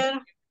 Ana. Teacher.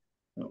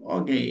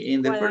 Okay,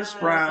 in the first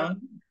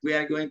round, we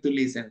are going to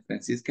listen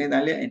Francisca and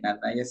Dalia and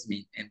Ana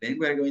Yasmin, and then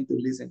we are going to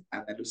listen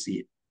Ana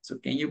Lucia. So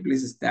can you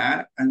please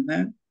start,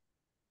 Ana?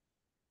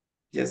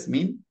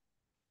 Yasmin?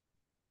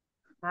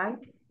 Hi.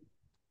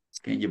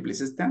 Can you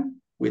please start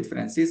with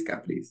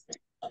Francisca, please?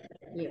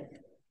 Yes.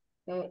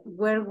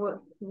 Where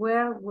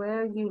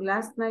were you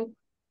last night?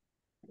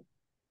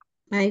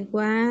 I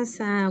was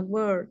at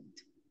work.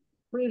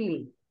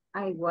 Really?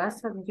 I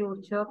was at your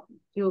shop.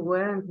 You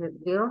weren't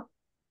there?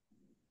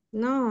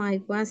 No, I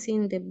was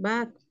in the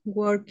back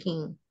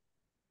working.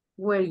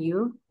 Were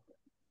you?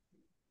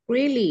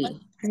 Really?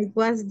 I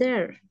was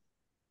there.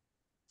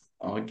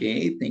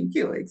 Okay, thank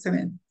you.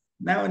 Excellent.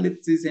 Now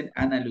let's listen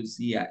Ana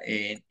Lucia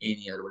and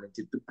any other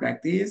volunteer to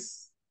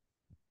practice.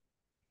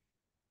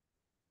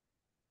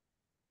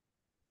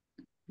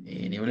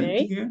 Any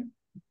volunteer?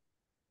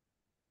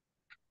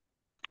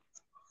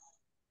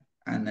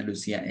 Ana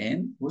Lucia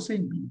and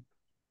Hussein.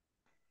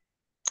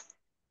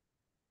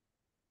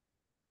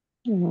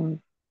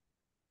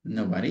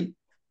 Nobody?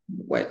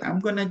 Well, I'm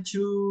gonna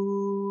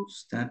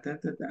choose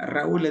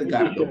Raúl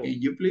Edgardo.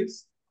 Can you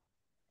please?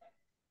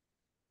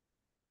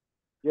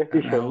 Yes,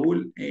 teacher.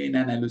 Raúl and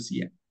Ana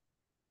Lucia.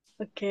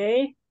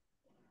 Okay.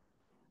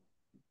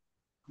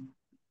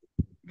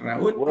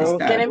 Raúl,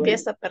 start. ¿Quién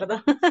empieza?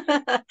 Perdón.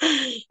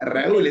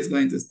 Raúl is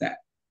going to start.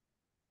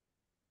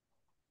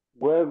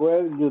 Where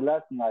were you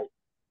last night?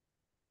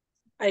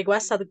 I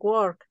was at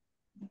work.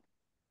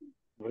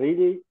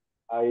 Really?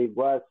 I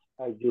was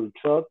at your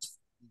shop.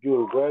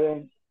 You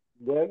weren't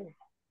there?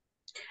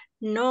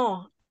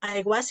 No,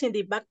 I was in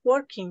the back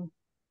working.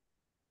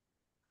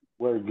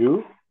 Were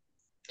you?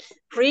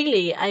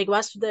 Really, I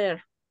was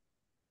there.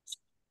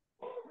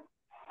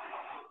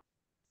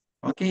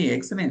 Okay,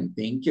 excellent.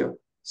 Thank you.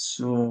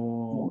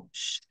 So,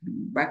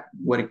 back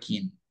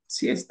working.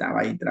 Sí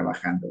estaba ahí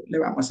trabajando. Le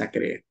vamos a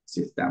creer.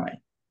 Sí estaba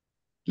ahí.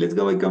 Let's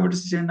go with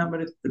conversation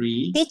number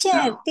 3.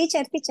 Teacher.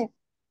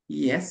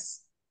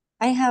 Yes.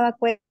 I have a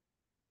question.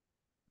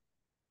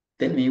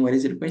 Tell me, what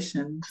is your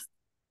question?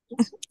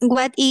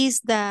 What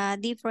is the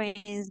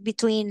difference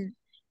between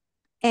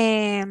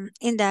in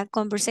the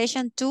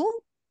conversation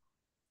 2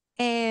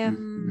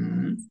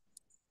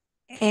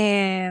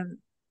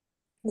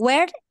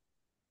 where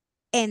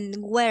and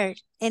where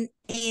and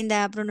in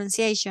the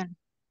pronunciation?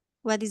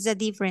 What is the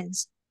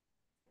difference?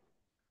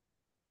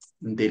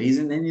 There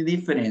isn't any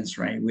difference,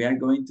 right? We are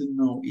going to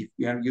know if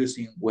we are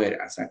using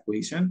where as a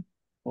question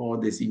or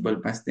the simple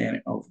past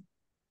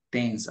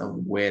tense of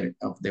where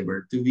of the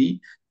verb to be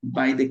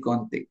by the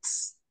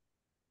context.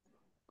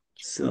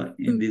 So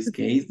in this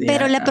case,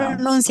 Pero la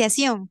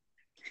pronunciación.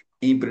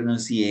 In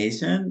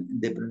pronunciation,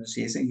 the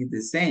pronunciation is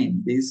the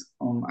same. These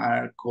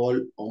are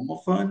called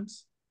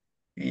homophones.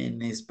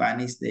 In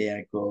Spanish, they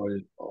are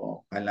called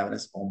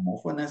palabras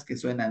homófonas que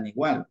suenan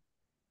igual.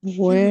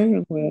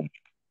 Where?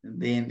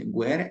 Then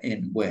where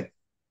and where.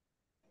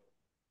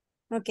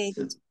 Okay.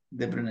 So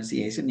the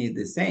pronunciation is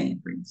the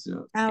same.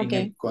 So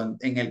okay.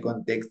 En el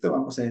contexto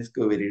vamos a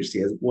descubrir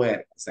si es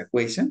where as a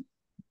question,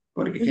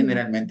 porque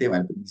generalmente va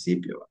al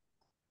principio.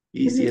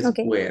 Y si es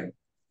where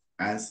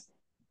as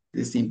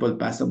the simple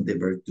past of the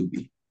verb to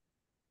be.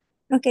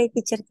 Okay,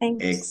 teacher,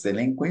 thanks.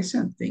 Excellent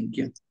question. Thank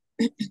you.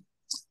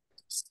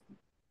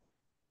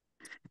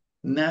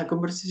 Now,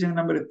 conversation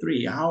number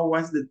 3. How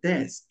was the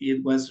test?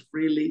 It was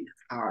really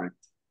hard.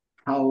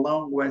 How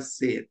long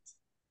was it?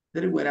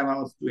 There were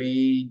about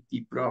 20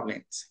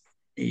 problems.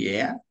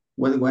 Yeah.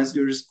 What was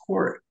your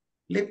score?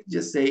 Let's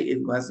just say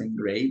it wasn't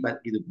great, but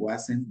it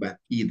wasn't bad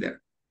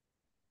either.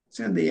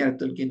 So they are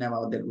talking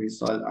about the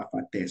result of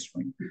a test.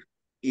 Right?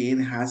 It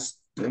has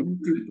 20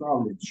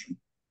 problems.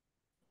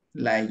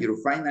 Like your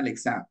final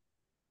exam.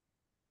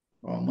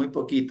 O muy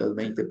poquitos,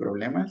 20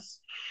 problemas.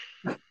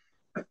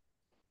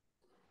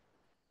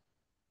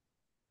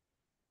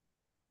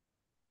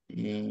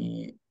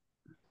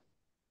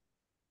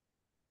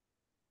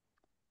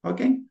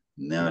 Okay,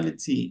 now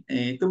let's see.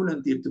 To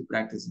volunteer to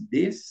practice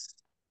this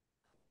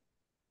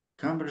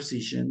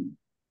conversation.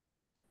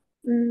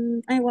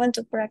 I want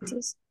to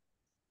practice.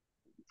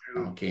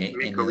 Okay,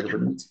 any other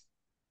volunteer?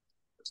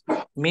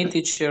 Me,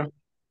 teacher.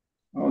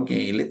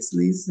 Okay, let's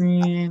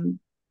listen.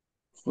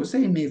 Who's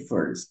saying me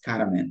first?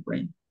 Carmen,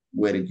 right?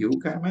 Were you,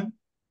 Carmen?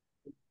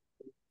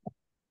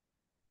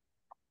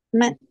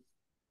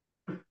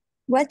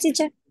 What,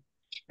 teacher?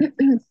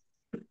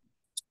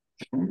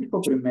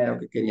 Único primero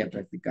que quería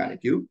practicar,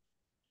 you?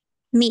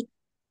 Me.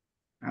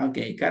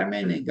 Okay,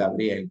 Carmen y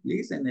Gabriel,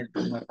 please, en el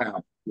primer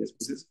round.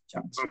 Después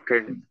escuchamos.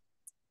 Okay.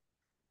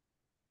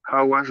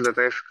 How was the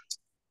test?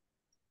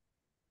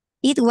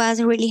 It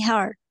was really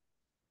hard.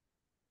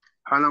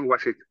 How long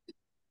was it?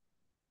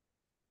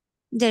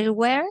 There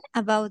were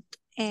about,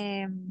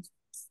 I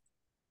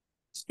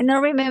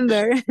don't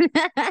remember.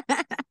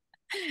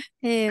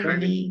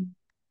 20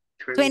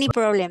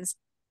 problems.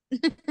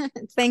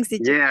 Thanks,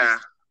 teacher. Yeah.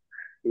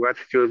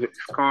 What's your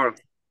score?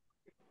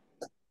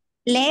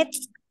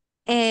 Let's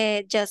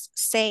just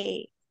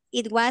say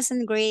it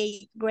wasn't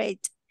great,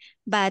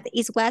 but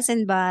it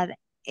wasn't bad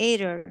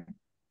either.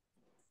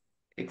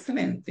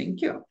 Excelente,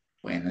 thank you.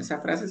 Bueno, esa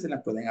frase se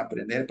la pueden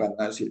aprender para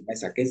no decir, me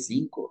saqué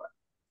 5.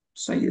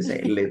 So you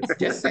say, let's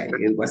just say,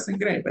 it wasn't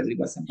great, but it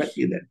wasn't bad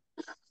either.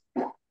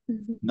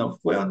 No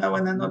fue una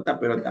buena nota,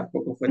 pero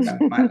tampoco fue tan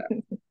mala.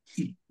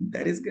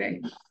 That is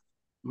great.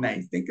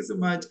 Nice. Thank you so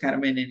much,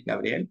 Carmen and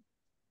Gabriel.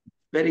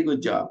 Very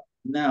good job.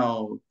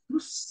 Now, you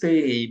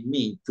say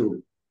me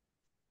too.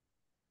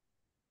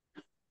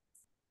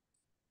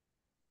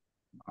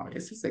 Oh,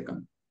 just a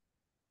second.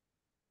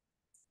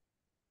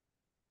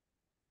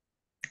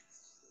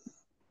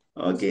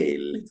 Okay,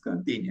 let's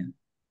continue.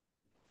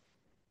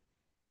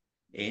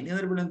 Any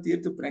other volunteer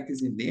to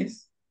practice in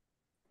this?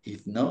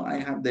 If no, I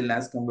have the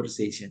last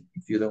conversation.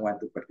 If you don't want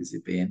to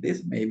participate in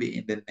this, maybe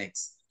in the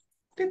next.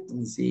 Let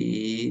me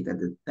see.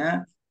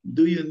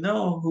 Do you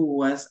know who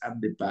was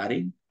at the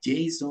party?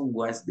 Jason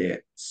was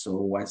there. So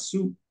was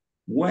Sue.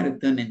 Were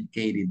Tom and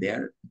Katie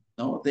there?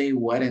 No, they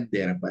weren't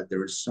there, but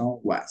their son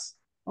was.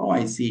 Oh,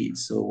 I see.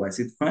 So was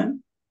it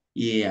fun?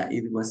 Yeah,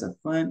 it was a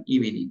fun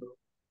evening.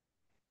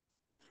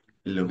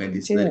 Look at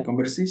this little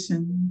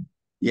conversation.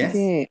 Yes?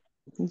 Yeah.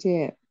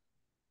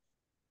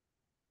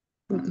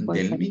 Tell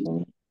me.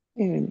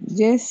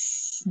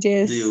 Yes. Do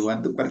you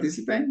want to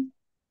participate?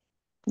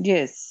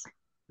 Yes.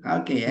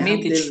 Okay,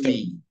 tell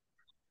me.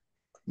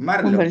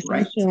 Marlon,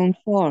 Conversation right?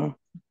 4.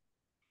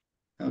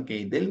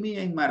 Okay, Delmi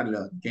and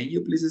Marlon. Can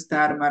you please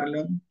start,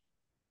 Marlon?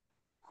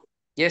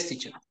 Yes,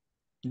 teacher.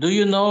 Do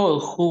you know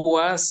who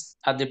was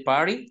at the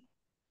party?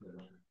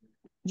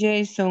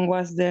 Jason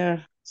was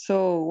there.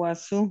 So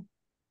was Sue.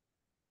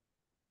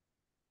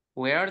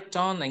 Were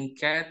Tom and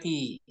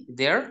Kathy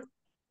there?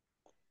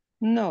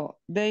 No,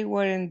 they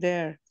weren't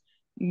there,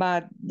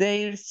 but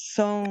their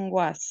son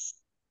was.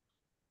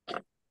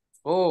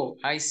 Oh,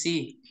 I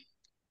see.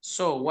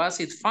 So was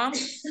it fun?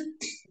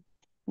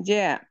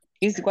 Yeah,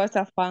 it was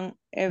a fun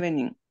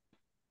evening.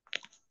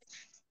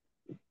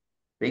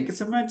 Thank you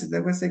so much.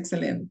 That was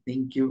excellent.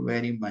 Thank you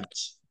very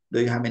much. Do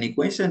you have any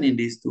question in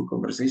these two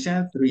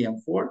conversations, 3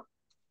 and 4?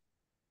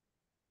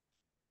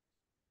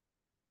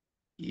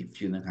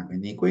 If you don't have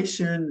any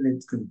question,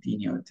 let's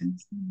continue.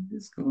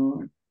 Let's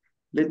go.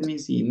 Let me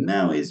see.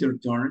 Now is your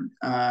turn.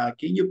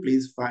 Can you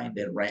please find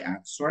the right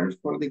answer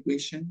for the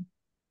question?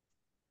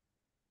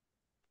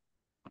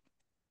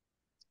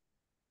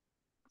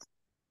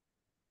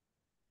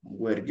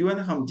 Were you at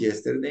home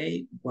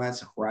yesterday?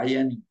 Was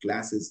Ryan in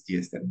classes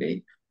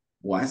yesterday?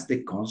 Was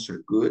the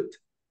concert good?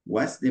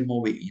 Was the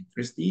movie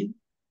interesting?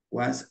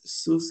 Was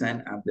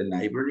Susan at the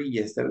library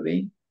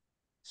yesterday?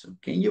 So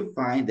can you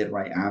find the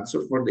right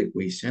answer for the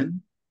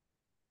question?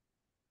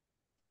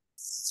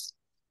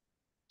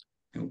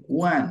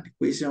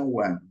 Question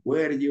 1.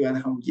 Were you at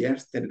home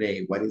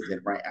yesterday? What is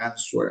the right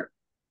answer?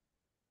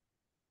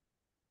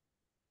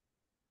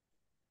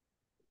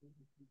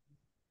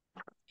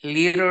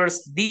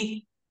 Letters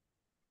D.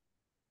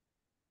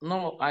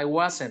 No, I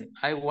wasn't.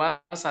 I was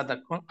at a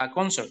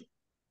concert.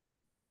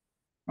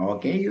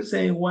 Okay, you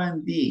say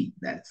 1D.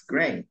 That's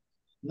great.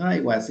 No, I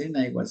wasn't.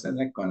 I was at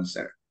a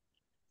concert.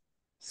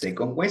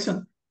 Second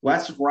question.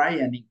 Was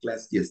Ryan in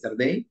class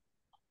yesterday?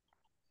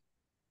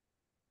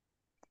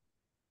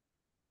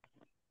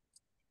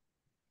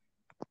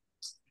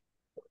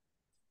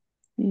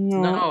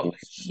 No,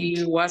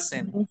 he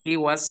wasn't. He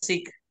was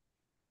sick.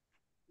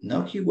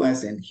 No, he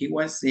wasn't. He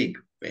was sick.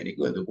 Very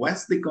good.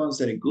 Was the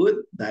concert good?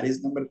 That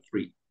is number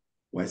 3.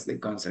 Was the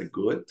concert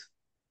good?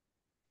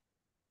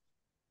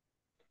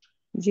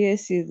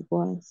 Yes, it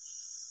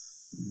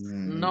was.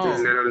 No,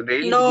 Little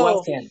bit. it No,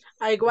 wasn't.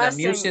 I The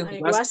wasn't. music I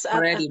was was at a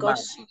pretty bad.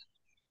 concert.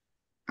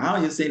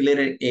 Oh, you say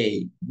letter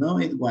A. No,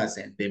 it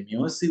wasn't. The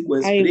music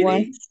was I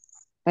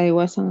pretty.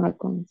 was on a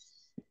concert.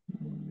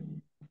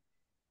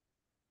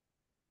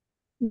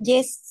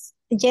 Yes,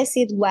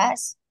 it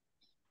was.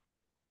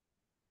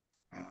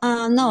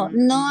 No,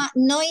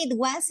 it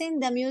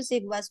wasn't. The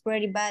music was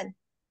pretty bad.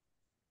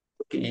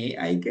 Okay,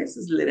 I guess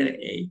it's letter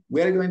A.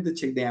 We are going to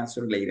check the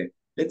answer later.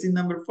 Let's see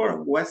number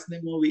 4. Was the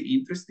movie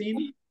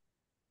interesting?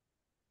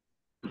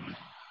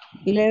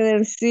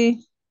 Letter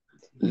C.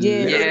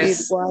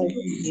 Yes, It was.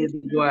 it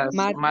was.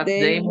 Matt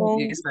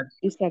Damon is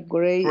a a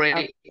great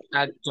great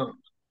actor.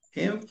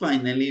 And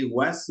finally,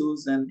 was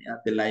Susan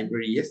at the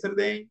library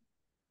yesterday?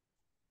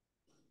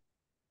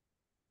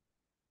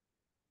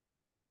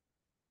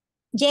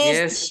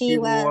 Yes, she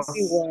it was.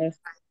 was.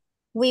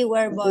 We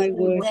were both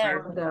were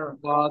there.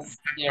 Was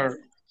there.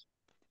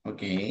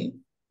 Okay,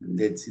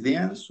 let's see the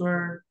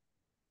answer.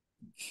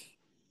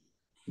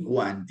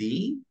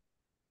 1D.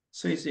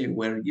 So you say,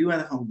 were you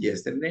at home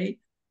yesterday?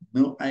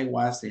 No, I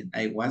wasn't.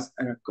 I was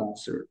at a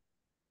concert.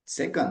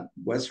 Second,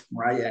 was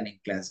Ryan in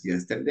class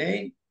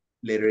yesterday?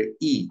 Letter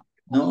E.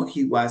 No,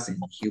 he wasn't.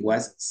 He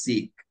was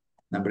sick.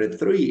 Number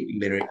 3,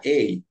 letter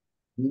A.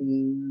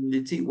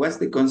 Let's see, was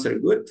the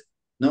concert good?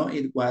 No,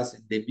 it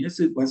wasn't. The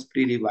music was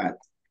pretty bad.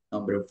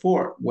 Number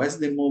 4, was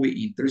the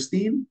movie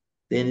interesting?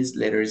 Then it's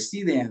letter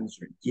C, the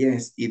answer.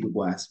 Yes, it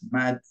was.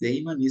 Matt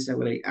Damon is a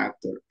great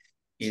actor.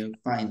 And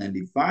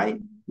finally, 5,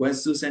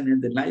 was Susan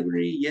in the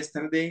library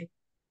yesterday?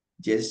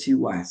 Yes, she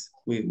was.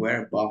 We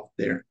were both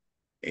there.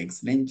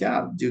 Excellent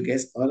job. You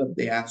guessed all of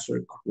the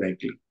answer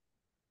correctly.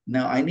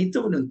 Now, I need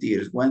two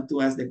volunteers. One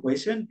to ask the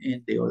question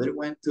and the other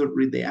one to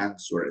read the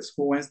answers.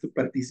 Who wants to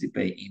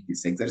participate in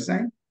this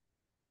exercise?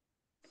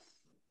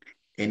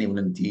 Any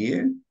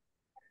volunteer?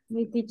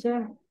 Me,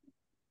 teacher.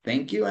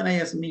 Thank you, Ana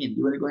Yasmin.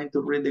 You are going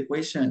to read the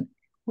question.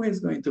 Who is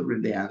going to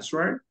read the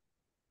answer?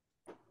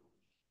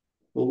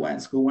 Who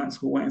wants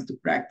to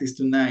practice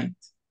tonight?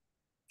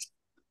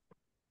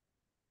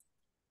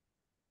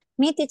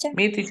 Me, teacher.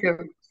 Me,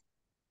 teacher.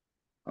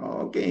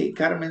 Okay,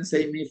 Carmen,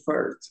 say me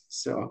first.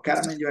 So,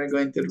 Carmen, you are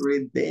going to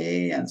read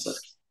the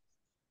answers.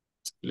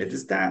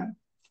 Let's start.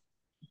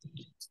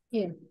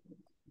 Yeah.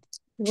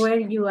 Were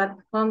you at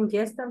home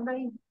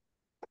yesterday?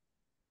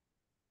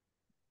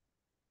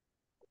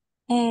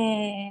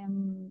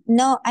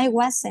 No, I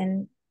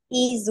wasn't.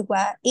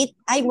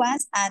 I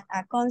was at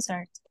a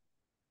concert.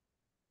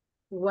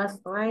 Was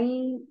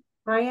Ryan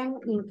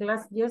in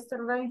class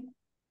yesterday?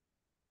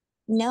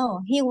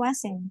 No, he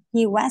wasn't.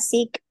 He was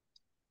sick.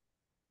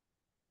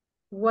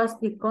 Was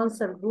the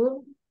concert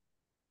good?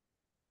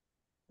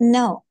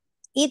 No,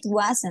 it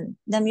wasn't.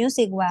 The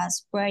music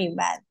was very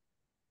bad.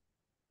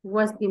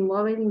 Was the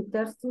movie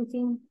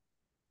interesting?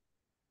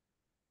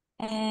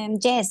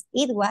 Yes,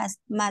 it was.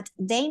 Matt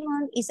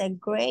Damon is a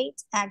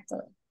great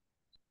actor.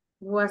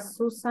 Was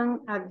Susan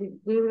at the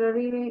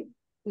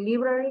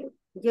library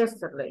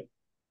yesterday?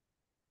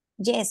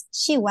 Yes,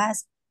 she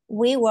was.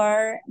 We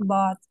were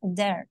both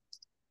there.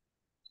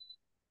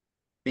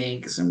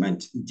 Thank you so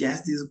much.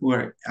 Just this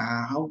word.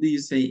 How do you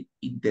say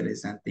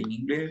interesante in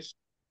English?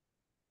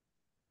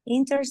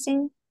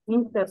 Interesting.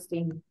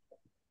 Interesting.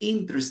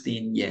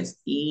 Interesting, yes.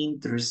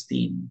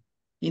 Interesting.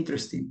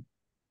 Interesting.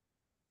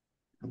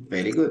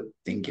 Very good.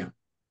 Thank you.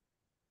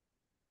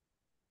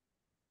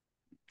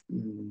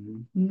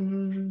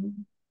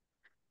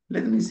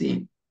 Let me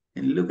see.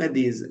 And look at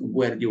this.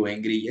 Were you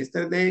angry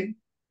yesterday?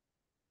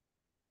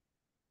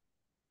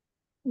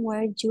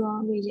 Were you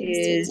angry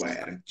yesterday?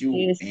 Were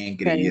you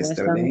angry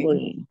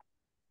yesterday?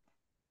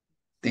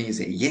 Then you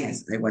say,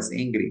 yes, I was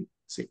angry.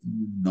 Say,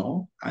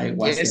 no, I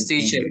wasn't Yes,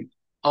 teacher. angry.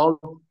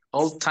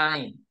 All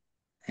time.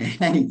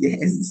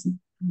 Yes.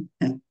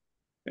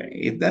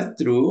 Is that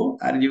true?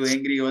 Are you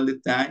angry all the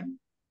time?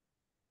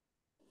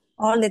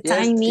 All the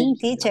time, me,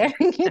 teacher.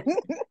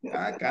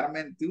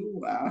 Carmen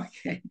too.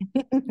 Okay.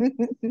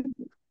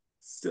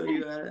 So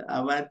you are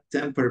a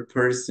bad-tempered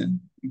person.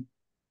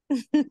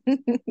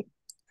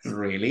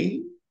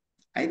 Really?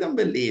 I don't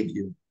believe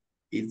you.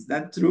 Is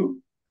that true?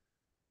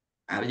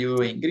 Are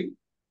you angry?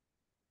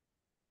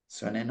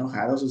 ¿Son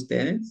enojados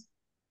ustedes?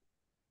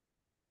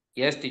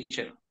 Yes,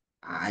 teacher.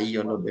 Ay,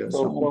 yo los veo,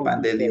 son un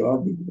pan de Dios.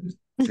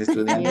 Los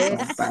estudiantes son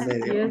un pan de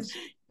Dios.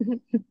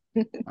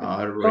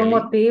 Oh, really?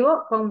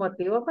 Con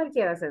motivo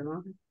cualquiera se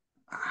enoja.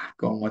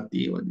 Con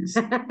motivo, dice.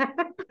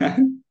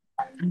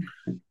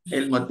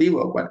 El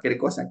motivo, cualquier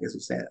cosa que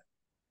suceda.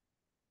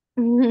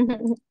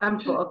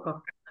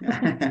 Tampoco.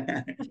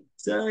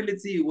 So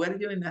let's see, were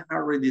you in a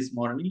hurry this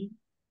morning?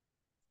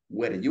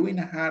 Were you in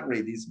a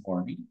hurry this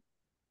morning?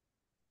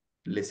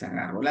 Les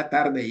agarró la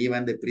tarde y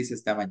iban deprisa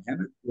esta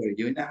mañana. Were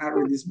you in a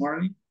hurry this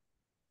morning?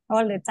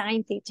 All the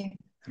time, teacher.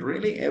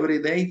 Really?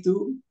 Every day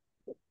too?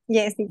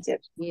 Yes, teacher.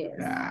 Yes.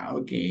 Ah,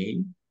 ok.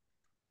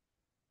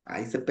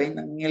 Ahí se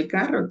peinan en el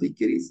carro,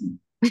 teacher.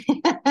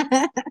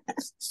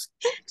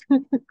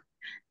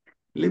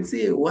 Let's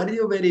see, were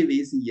you very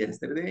busy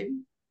yesterday?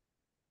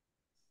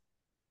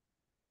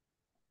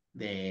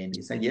 Then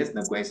it's a yes,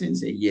 no question.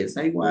 Say, yes,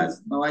 I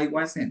was. No, I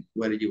wasn't.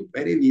 Were you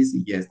very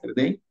busy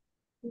yesterday?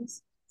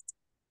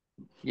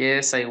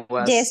 Yes, I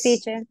was. Yes,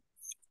 teacher.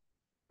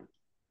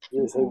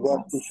 Yes, I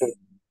was, teacher.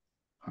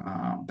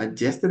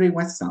 But yesterday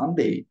was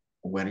Sunday.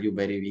 Were you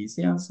very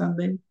busy on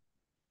Sunday?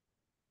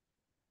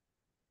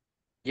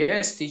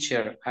 Yes,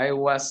 teacher, I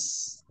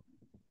was.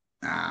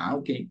 Ah,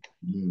 okay.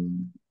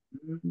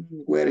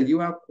 Were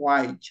you a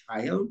quiet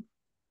child?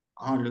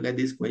 Oh, look at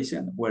this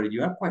question. Were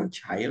you a quiet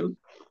child?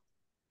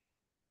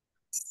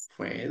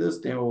 ¿Fue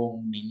usted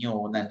un niño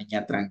o una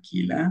niña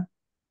tranquila?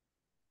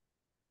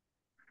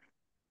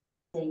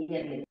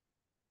 And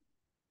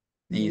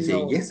you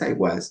say, yes, I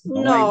was.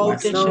 No, I No,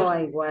 wasn't. teacher. No,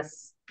 I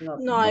was not.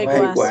 No, I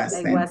I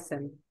wasn't. I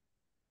wasn't.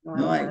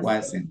 No, I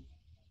wasn't.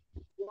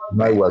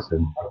 No, I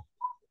wasn't.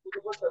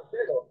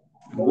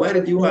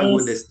 Were you a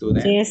good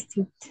student? Yes,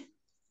 teacher.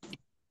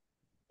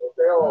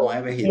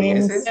 9 y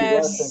 10.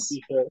 Yes.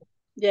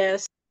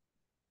 Yes.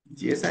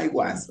 Yes, I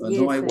was. Or Yes,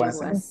 no, I I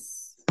wasn't.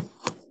 was.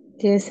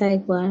 Yes, I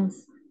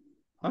was.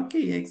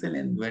 Okay,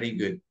 excellent. Very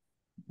good.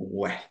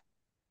 Well,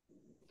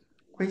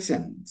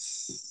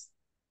 questions.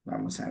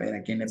 Vamos a ver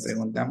a quién le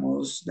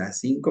preguntamos las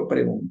 5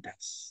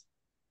 preguntas.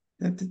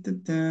 Ta, ta, ta,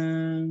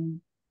 ta.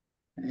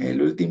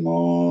 El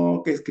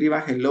último que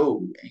escriba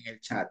hello en el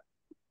chat.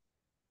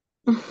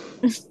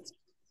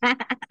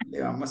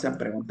 Le vamos a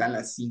preguntar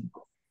las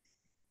 5.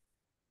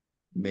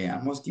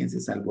 Veamos quién se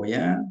salvó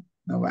ya.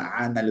 No va,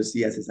 Ana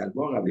Lucía se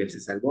salvó, Gabriel se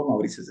salvó,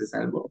 Mauricio se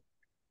salvó.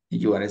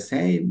 You are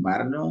safe,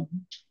 Marlon.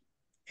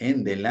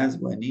 And the last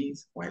one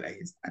is, well, ahí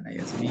está Ana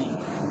Yasmin,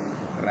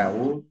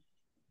 Raúl.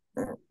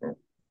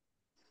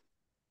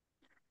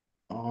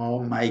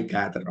 Oh my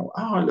God, Raúl.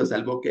 Oh, lo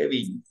salvó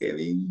Kevin.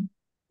 Kevin.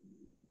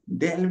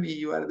 Delmi,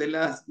 you are the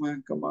last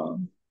one. Come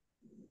on.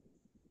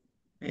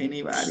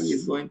 Anybody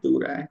is going to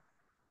cry.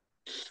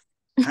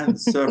 I'm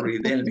sorry,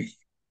 Delmi.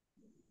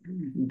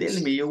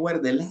 Delmi, you were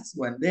the last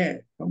one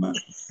there. Come on.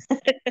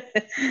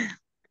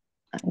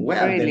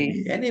 Well,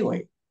 Really? Delmi,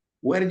 anyway,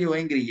 were you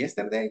angry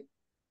yesterday?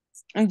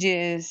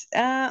 Yes.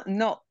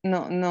 No,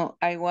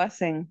 I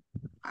wasn't.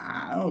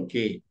 Ah,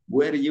 okay.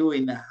 Were you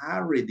in a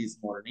hurry this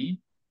morning?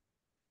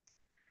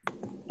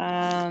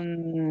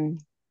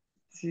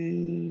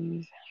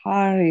 Sí,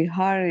 hurry.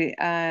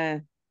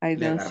 I Le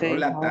don't agarró say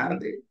la hurry.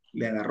 tarde.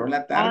 Le agarró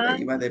la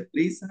tarde, iba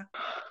deprisa.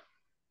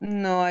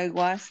 No, I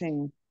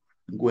wasn't.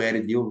 Were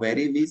you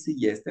very busy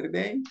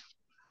yesterday?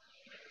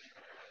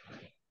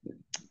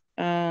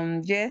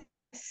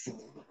 Yes.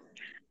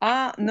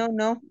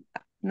 No,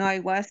 I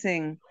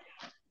wasn't.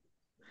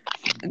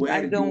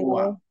 I don't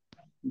work.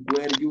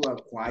 Were you a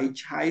quiet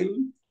child?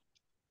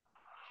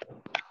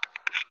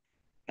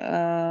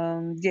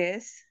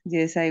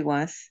 Yes, I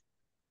was.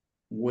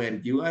 Were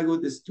you a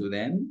good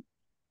student?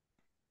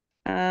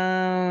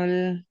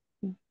 A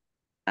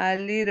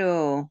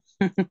little.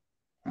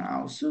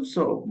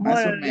 So, More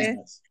más o or less.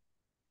 menos.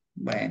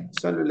 Bueno,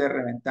 solo le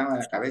reventaba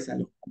la cabeza a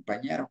los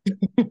compañeros,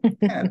 pero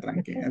era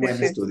tranquilo,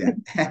 buen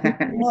estudiante.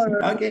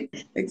 Ok,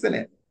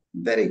 excelente.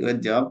 Very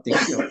good job.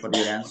 Thank you for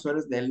your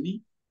answers,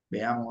 Delmi.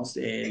 Veamos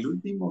el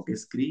último que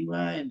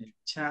escriba en el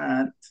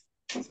chat.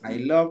 I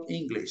love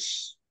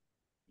English.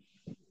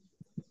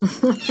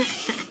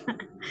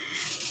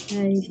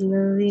 I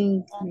love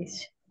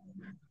English.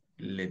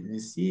 Let me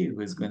see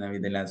who's going to be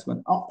the last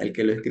one. Oh, el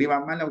que lo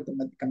escriba mal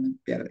automáticamente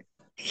pierde.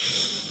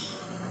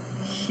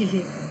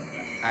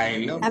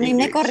 I love A mí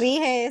me English.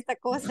 corrige esta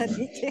cosa,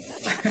 teacher.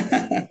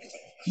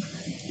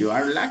 You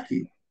are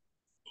lucky.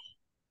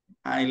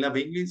 I love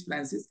English,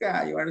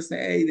 Francisca. You are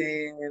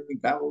saying,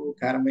 Gabo,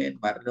 Carmen,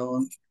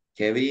 Marlon,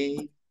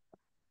 Kevin.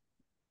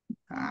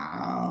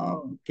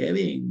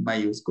 Kevin,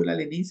 mayúscula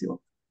al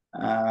inicio.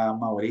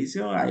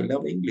 Mauricio, I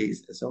love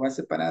English. Eso va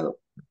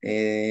separado.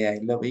 I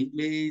love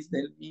English,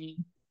 Delmi.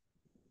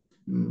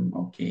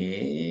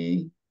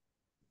 Okay.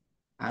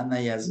 Ana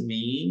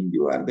Yasmin,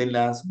 you are the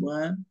last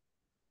one.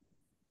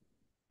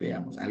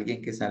 Veamos,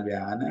 alguien que salve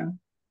a Ana.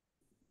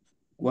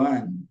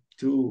 1,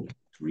 2,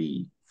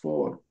 3,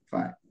 4,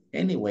 5.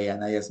 Anyway,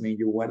 Ana Yasmin,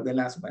 you were the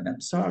last one. I'm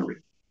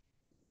sorry.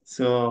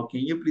 So,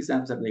 can you please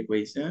answer the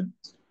question?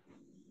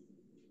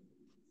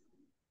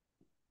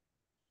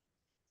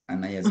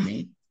 Ana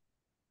Yasmin.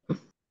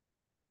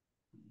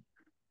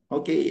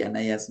 Okay,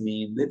 Ana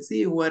Yasmin, let's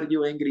see, were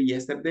you angry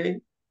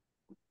yesterday?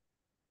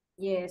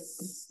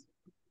 Yes.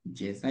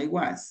 Yes, I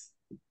was.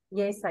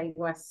 Yes, I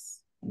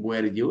was.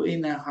 Were you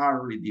in a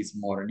hurry this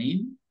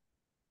morning?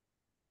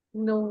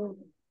 No,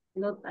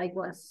 not I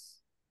was.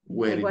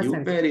 Were you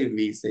wasn't. very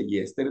busy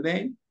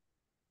yesterday?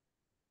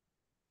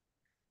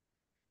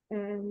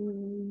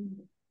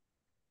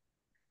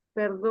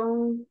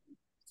 Perdón,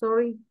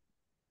 sorry.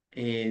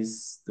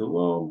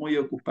 Estuvo muy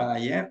ocupada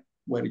ayer.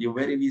 Were you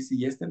very busy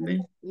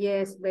yesterday?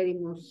 Yes, very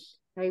much.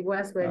 I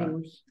was very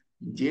much.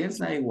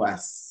 Yes, I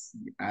was.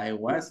 I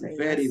was Yes, I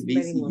very was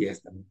busy much.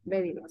 yesterday.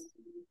 Very much.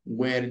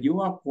 Were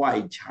you a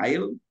quiet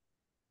child?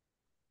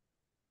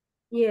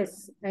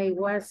 Yes, I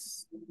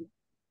was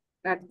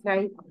a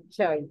type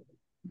child.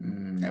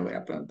 Le voy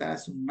a preguntar a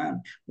su mamá.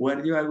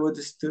 Were you a good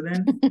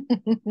student?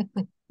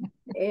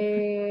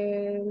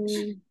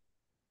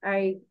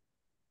 I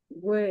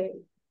were,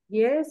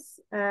 yes,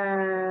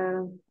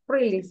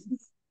 really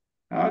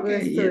Okay,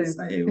 good yes,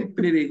 student. I am a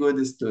pretty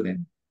good student.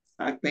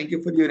 Thank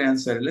you for your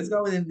answer. Let's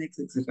go with the next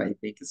exercise.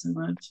 Thank you so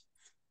much.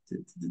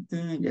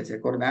 Ya se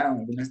acordaron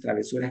algunas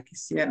travesuras que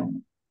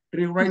hicieron.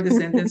 Rewrite the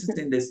sentences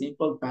in the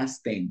simple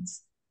past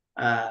tense.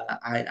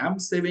 I am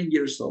 7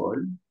 years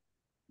old.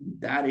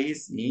 That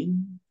is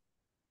in...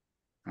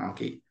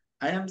 Okay.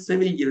 I am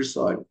 7 years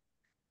old.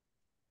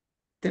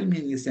 Tell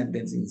me the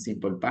sentence in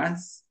simple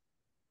past.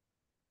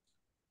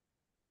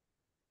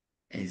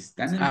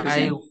 Están en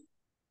presente.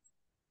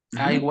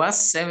 I was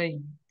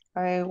 7.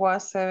 I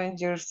was 7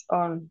 years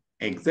old.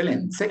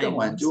 Excellent. Second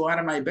one, you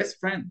are my best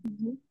friend.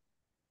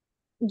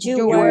 You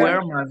You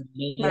were were my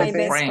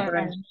best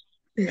friend.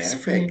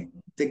 Perfect.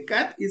 The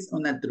cat is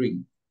on a tree.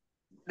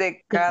 The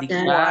cat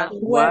The cat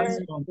was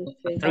on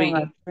a tree.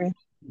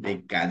 The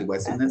cat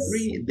was on a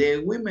tree.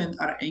 The women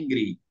are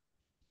angry.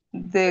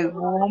 The The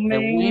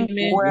women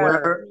women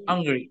were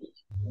hungry.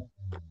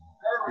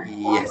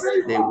 Yes,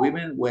 the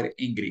women were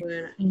angry.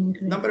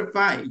 Number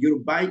 5, your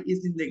bike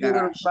is in the Your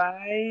garage.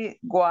 bike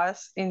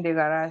was in the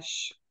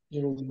garage.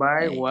 Your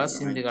bike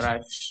was in the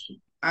garage.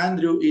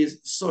 Andrew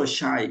is so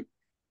shy.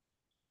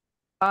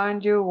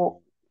 Andrew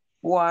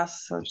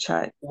was so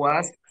shy.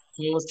 Was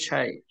so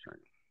shy.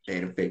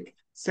 Perfect.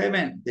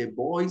 7, the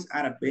boys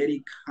are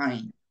very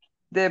kind.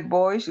 The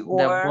boys The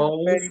were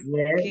boys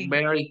were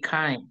very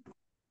kind.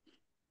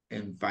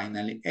 And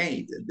finally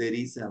 8, there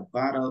is a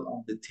bottle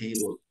on the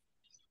table.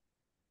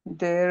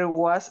 There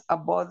was a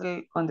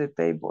bottle on the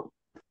table.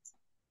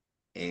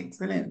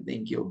 Excellent,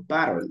 thank you.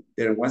 Bottle,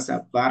 there was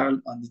a bottle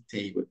on the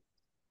table.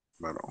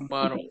 Bottle.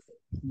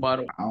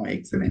 Oh,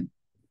 excellent.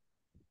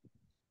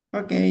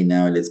 Okay,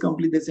 now let's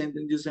complete the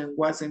sentence using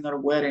wasn't or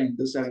weren't.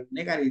 Those are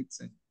negative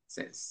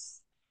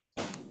sentences.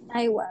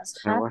 I was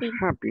happy.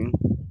 happy.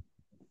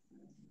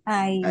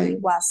 I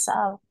was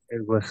sad.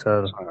 It was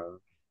sad.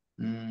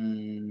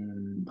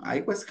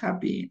 I was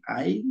happy.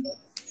 I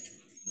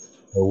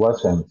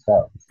wasn't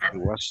sad. It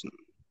wasn't.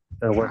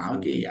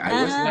 Okay,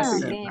 I was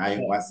happy. Okay, I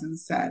okay. wasn't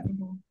sad.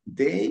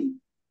 They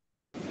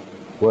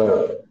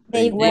Were.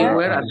 They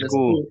were at the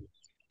school.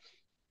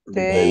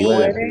 They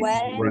weren't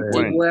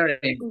weren't.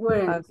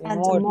 at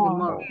the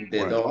mall.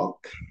 The dog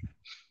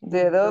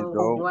The dog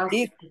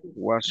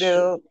was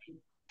The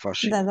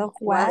dog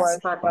was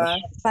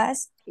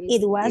fast.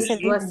 It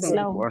wasn't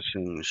slow.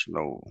 wasn't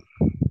slow.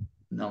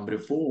 Number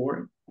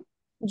 4.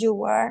 You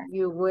were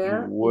in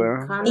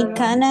in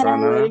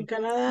Canada. In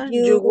Canada.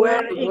 You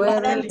were in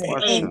Wasn't.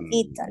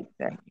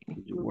 Italy.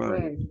 You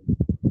were.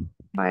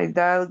 My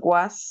dad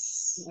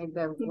was at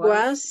at the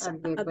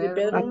at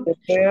bedroom. the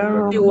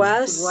bedroom. He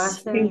was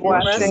He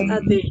wasn't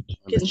at the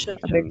kitchen.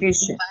 at the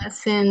kitchen.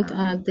 Wasn't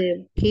at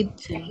the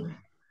kitchen.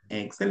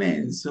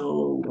 Excellent.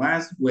 So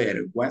was,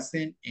 were,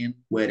 wasn't, and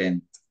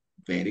weren't.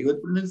 Very good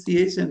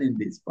pronunciation in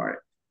this part.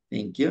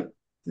 Thank you.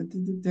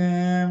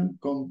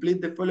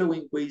 Complete the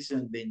following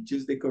question, then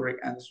choose the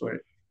correct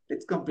answer.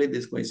 Let's complete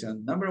this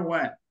question. Number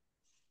 1.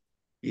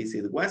 Is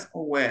it was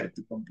or were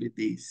to complete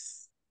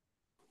this?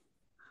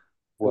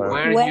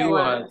 Where you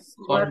are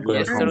home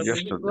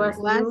yesterday?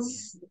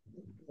 Was.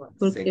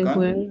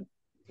 Second.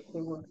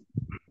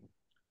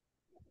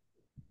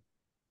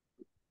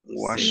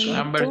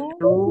 Number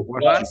 2.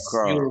 Was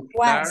your car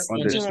Was on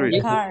the your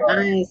street? car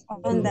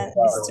on the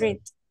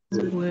street?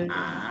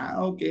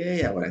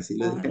 Okay. Ahora sí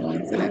lo dije muy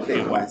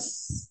excelente.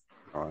 Was.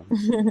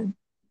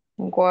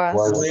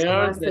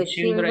 Where the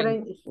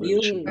children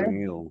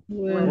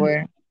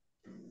Where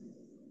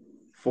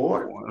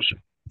 4.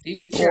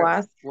 Teacher,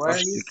 Was where the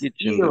is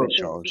kitchen Theo?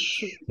 delicious?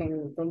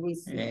 Kitchen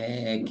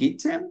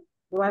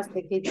Was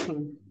the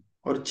kitchen?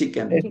 or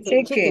chicken?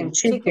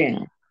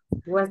 Chicken.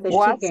 Was the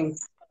Was- chicken?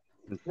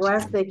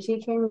 Was the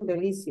chicken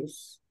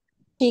delicious?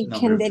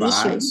 Chicken Number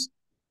 5. delicious.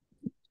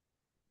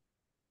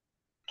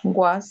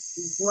 Was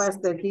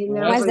the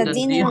dinner Was the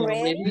ready? dinner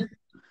ready?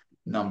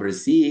 Number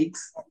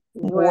 6.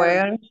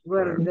 Where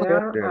Were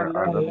there There a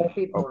lot of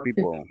people?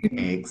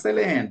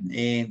 Excellent.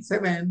 And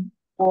 7.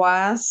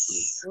 was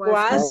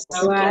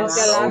the alarm.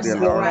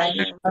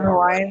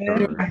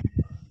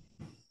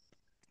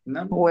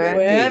 Number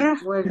Where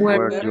 8.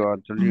 Where you are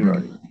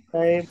delivery?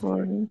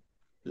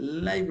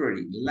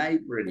 Library.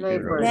 Library.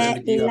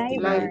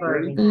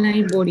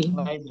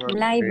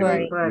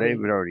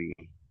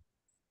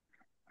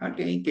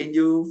 Okay, can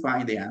you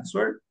find the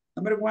answer?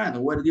 Number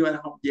 1, were you at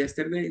home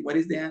yesterday? What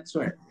is the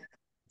answer?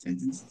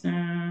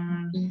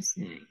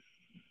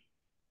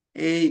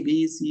 A,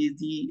 B, C,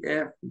 D,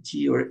 F,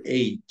 G, or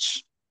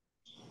H?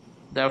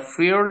 The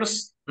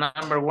first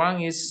number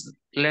 1 is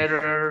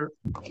letter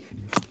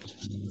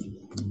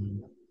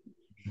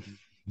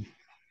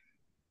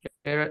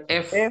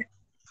F.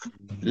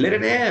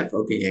 Letter F.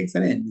 Okay,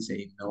 excellent. You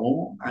say,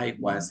 no, I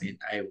wasn't.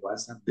 I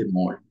was at the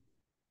mall.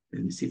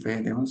 Let me see if I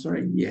have the answer.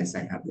 Yes,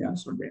 I have the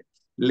answer there.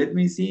 Let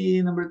me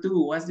see number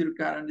 2. Was your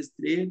car on the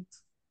street?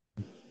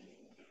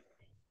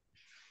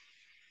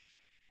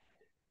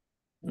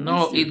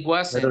 No, it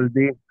wasn't.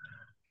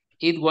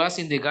 It was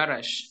in the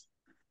garage.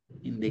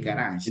 In the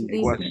garage.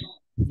 It was.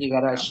 The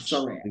garage. I'm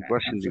sorry. It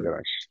was in the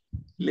garage.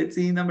 Let's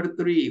see number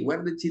 3.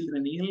 Were the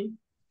children ill?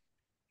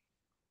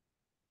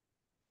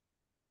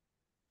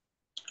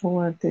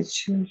 Were the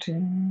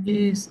children?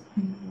 Yes,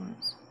 it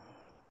was.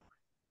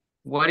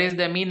 What is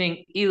the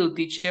meaning ill,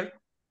 teacher?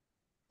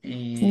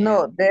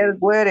 No, they're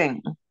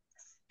wearing.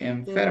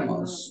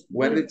 Enfermos.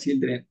 Were the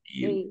children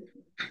ill?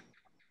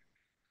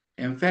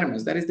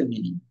 Enfermos, that is the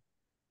meaning.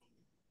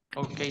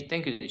 Okay,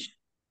 thank you, teacher.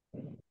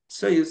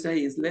 So you say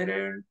it's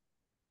letter.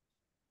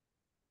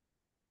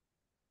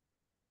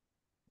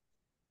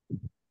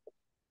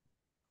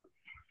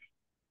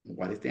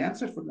 What is the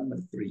answer for number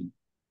 3?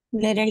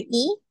 Letter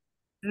E.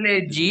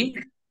 Letter G.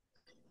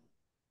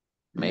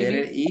 Maybe.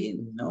 Letter E,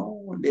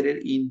 no. Letter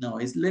E, no.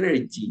 It's letter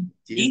G.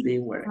 Yes, they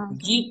were.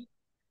 G.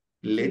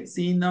 Let's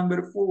see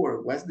number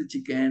 4. Was the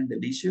chicken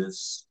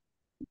delicious?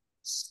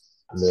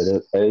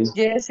 Letter A.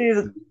 Yes,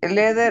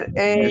 letter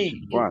A. Yes,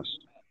 it was.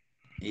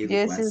 It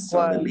was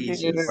so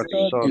delicious. It was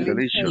so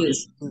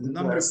delicious.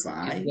 Number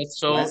 5.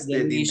 So Was the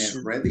delicious.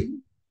 dinner ready?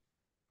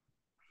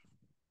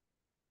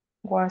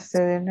 Was the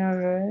dinner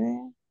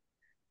ready?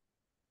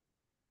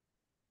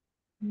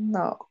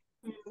 No.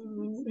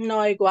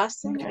 No, it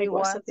wasn't. I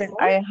was at the mall.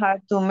 I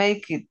had to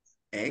make it.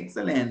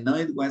 Excellent. No,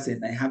 it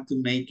wasn't. I have to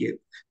make it.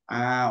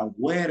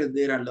 Were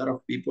there a lot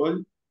of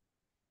people?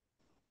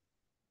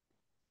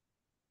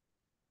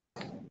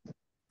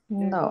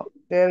 No,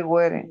 there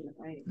weren't.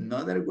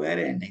 No, there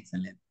weren't.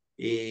 Excellent.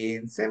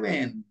 In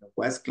 7,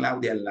 was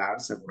Claudia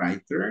Lars a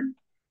writer?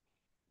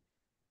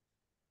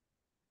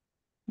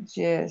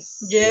 Yes.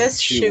 Yes,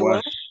 she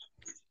was.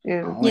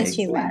 Oh, Yes,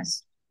 she excellent.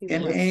 was.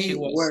 And A,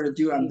 were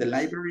you at the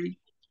library?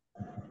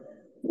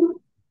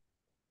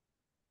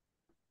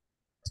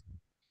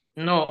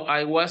 No,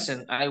 I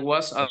wasn't. I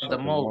was at the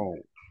mall.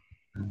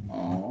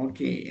 Oh,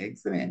 ok,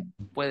 excelente.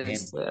 Puede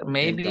ser,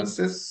 maybe.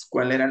 Entonces,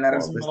 ¿cuál era la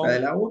respuesta de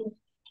la 1?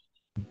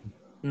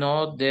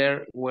 No,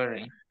 there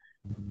weren't.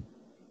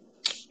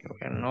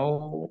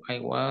 No, I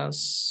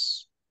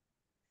was.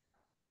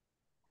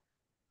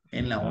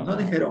 En la 1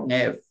 dijeron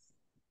F.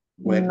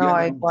 Were No, you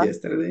I at home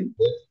yesterday?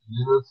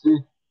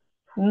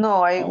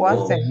 No, I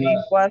wasn't.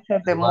 It was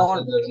at the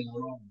mall.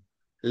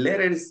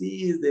 Letter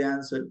C is the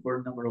answer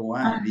for number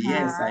 1.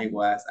 Yes, I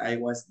was. I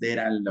was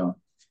there alone.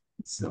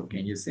 So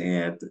can you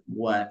say it?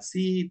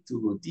 1C,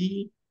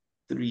 2D,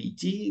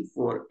 3G,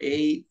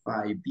 4A,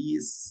 5B,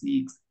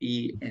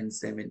 6E, and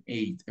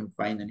 7A, and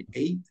finally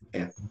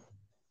 8F.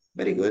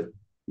 Very good.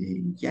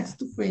 Just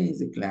to finish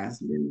the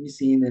class, let me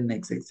see the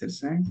next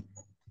exercise.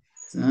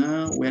 So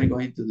we're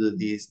going to do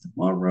this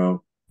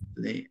tomorrow.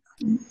 Today.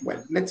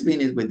 Well, let's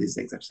finish with this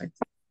exercise.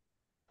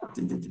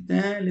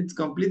 Let's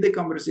complete the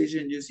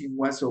conversation using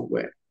was or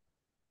were.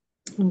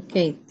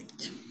 Okay.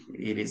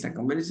 It is a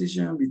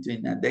conversation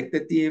between a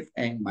detective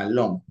and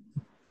Malone.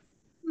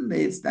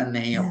 It's the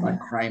name of a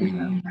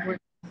criminal.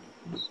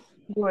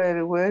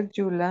 Where were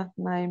you last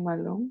night,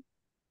 Malone?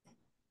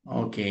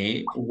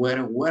 Okay,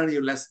 where were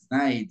you last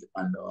night,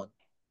 Malone?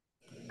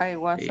 I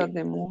was at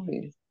the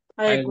movie.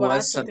 I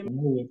was at the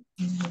movie.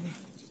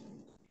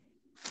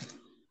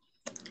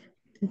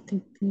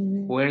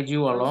 Were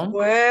you alone?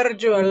 Were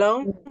you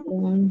alone?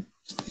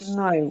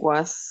 No, I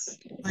was.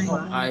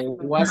 I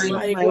was.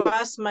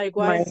 My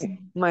wife.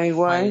 My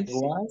wife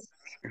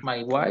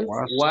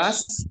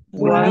was.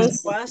 What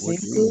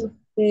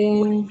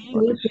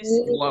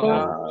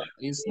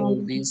is all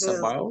this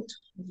about?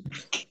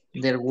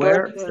 There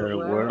were a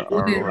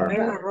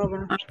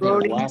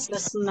robbery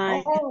last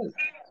night.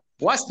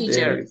 Was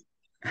teacher?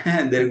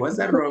 There was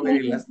a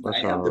robbery last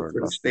night at the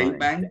First State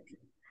Bank.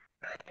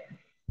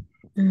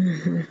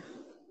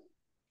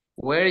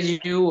 Were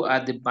you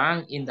at the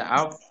bank in the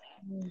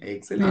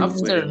Excellent.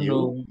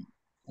 afternoon?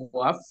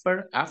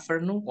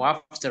 Afternoon.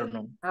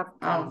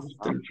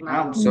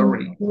 I'm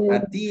sorry.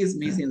 A T is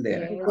missing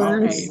there.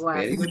 Okay,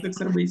 very good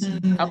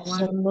observation.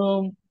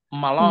 Afternoon,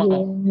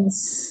 Malone.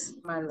 Yes.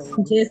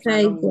 Yes,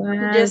 I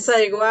was. Yes,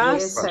 I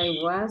was. Yes, I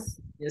was.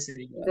 Yes,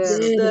 it was.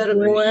 There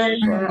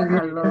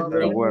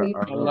were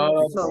A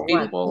lot of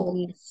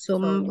people. So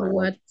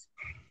what?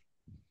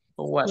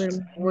 What?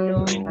 Were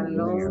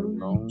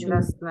alone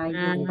last night.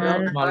 Your car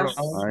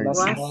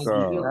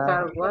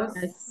was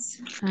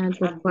At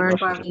the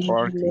parking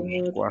lot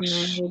near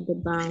the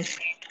bank.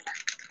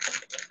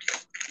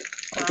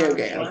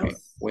 Okay.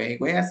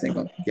 Wait a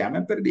second. Ya me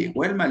perdí.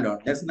 Well, Malone,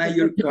 last night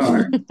your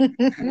car.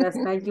 Last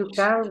night your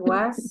car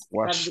was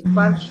at the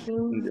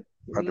parking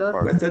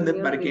lot. Was at the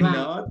parking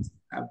lot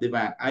at the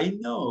bank. I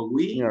know.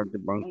 We were at the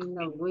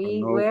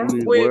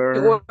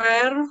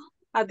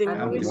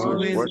movies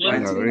movies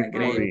watching a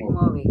great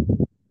movie.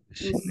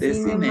 The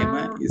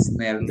cinema is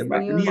near the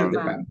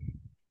bank.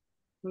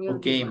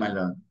 Okay,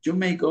 Malone. You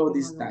may go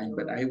this time,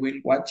 but I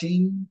will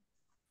watching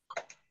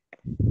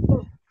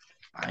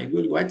I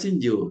will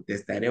watching you. Te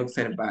estaré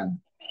observando.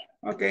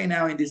 Okay,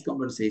 now in this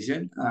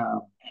conversation,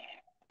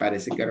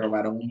 parece que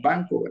robaron un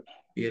banco, ¿verdad?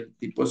 Y el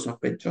tipo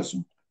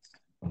sospechoso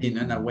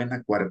tiene una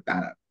buena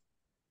coartada.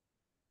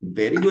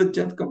 Very good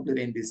job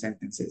completing these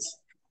sentences.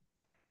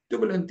 To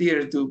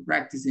volunteer to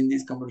practice in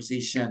this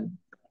conversation,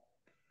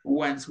 who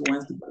wants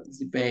to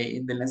participate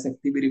in the last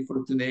activity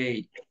for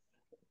today?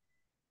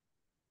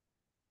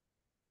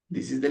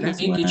 This is the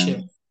last one.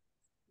 Teacher.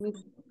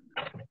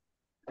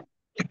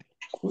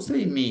 Who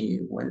say me?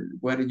 Well,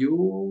 were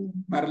you,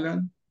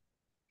 Marlon?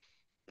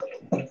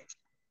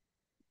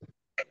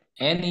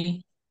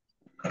 Any.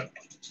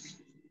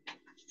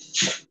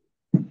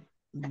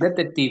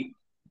 Detective.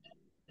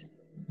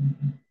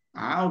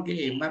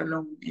 Okay,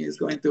 Marlon is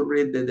going to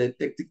read the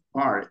detective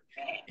part.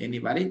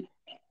 Anybody?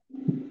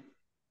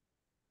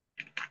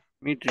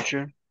 Me,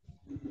 teacher.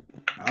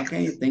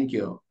 Okay, thank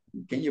you.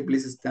 Can you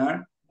please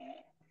start?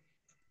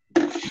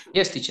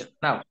 Yes, teacher.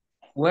 Now,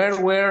 where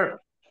were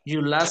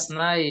you last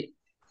night,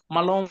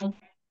 Malone?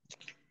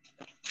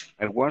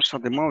 I was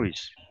at the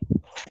movies.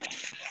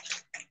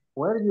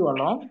 Were you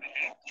alone?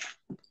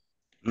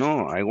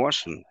 No, I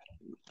wasn't.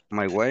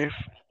 My wife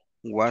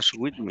was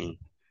with me.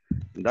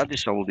 That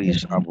is all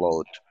this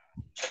about.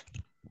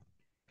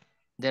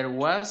 There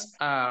was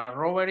a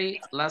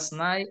robbery last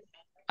night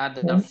at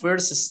the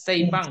First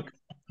State Bank.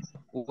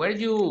 Were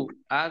you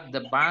at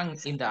the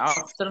bank in the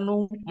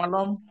afternoon,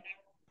 Malone?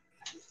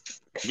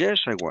 Yes,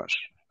 I was.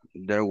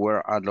 There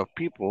were a lot of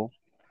people.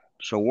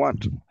 So what?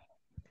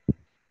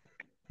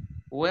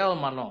 Well,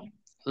 Malone,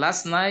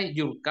 last night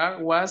your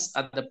car was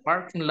at the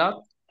parking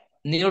lot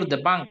near the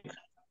bank.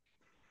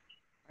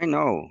 I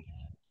know.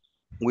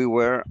 We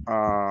were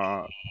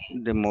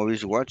the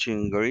movies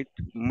watching great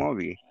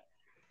movie.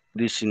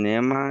 The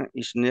cinema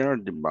is near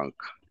the bank.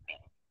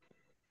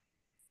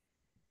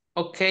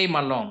 Okay,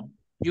 Malone,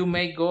 you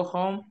may go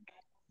home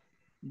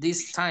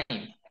this time,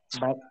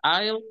 but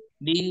I'll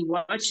be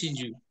watching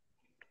you.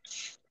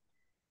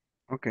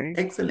 Okay.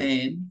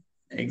 Excellent.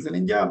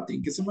 Excellent job.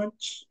 Thank you so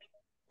much.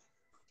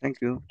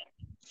 Thank you.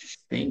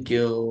 Thank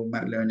you,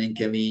 Marlon and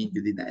Kevin.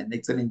 You did an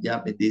excellent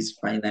job in this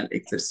final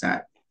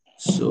exercise.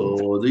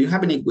 So, do you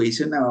have any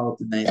question about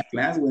tonight's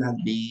class? We have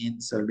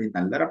been solving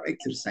a lot of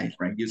exercise,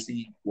 right?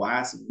 Using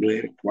was,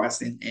 were,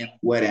 wasn't, and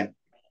weren't.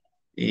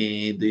 Do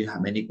you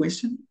have any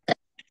question?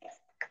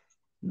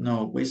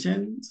 No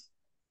questions?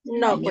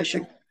 No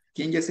question.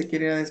 ¿Quién ya se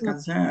quiere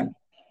descansar?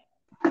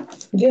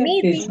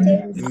 Me,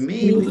 teacher. Me,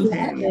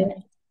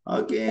 teacher.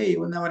 Ok,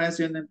 una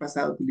oración en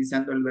pasado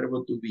utilizando el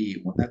verbo to be.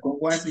 Una con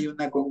was y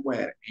una con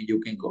were. And you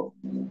can go.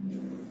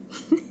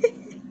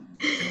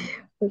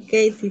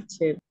 Okay,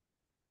 teacher.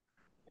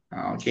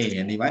 Okay,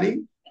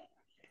 anybody?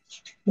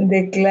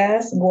 The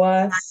class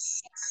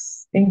was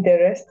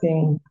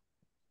interesting.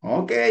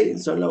 Ok,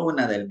 solo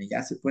una del me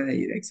ya se puede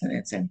ir.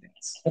 Excellent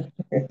sentence.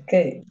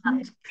 Okay.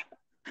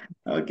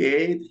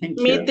 Okay, thank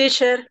you. Me,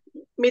 teacher.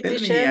 Me, Tell me,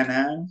 teacher.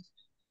 Anna.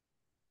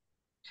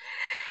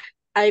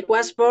 I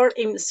was born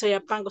in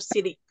Soyapango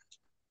City.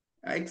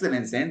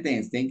 Excellent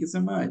sentence. Thank you so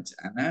much,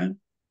 Anna.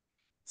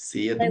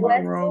 See you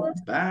tomorrow.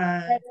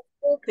 Bye.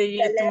 See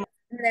you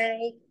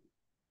tomorrow.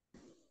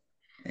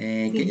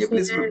 Can you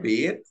please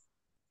repeat?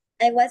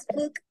 I was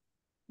cooked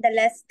the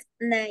last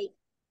night.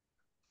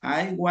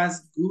 I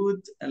was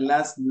good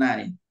last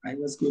night. I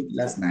was good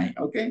last night.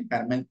 Okay,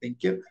 Carmen,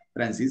 thank you.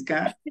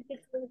 Francisca.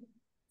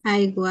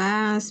 I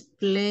was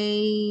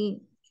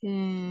playing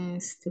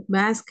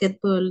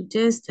basketball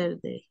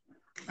yesterday.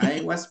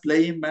 I was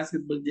playing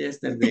basketball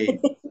yesterday.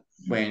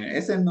 Bueno,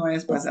 ese no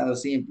es pasado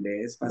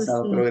simple, es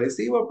pasado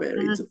progresivo,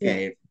 pero it's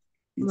okay.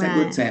 It's a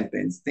good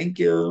sentence. Thank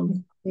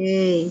you.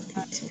 Hey,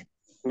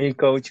 Me,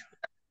 coach.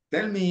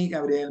 Tell me,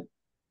 Gabriel.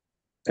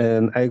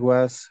 And I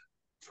was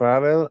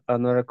travel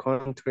another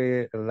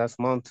country last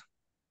month.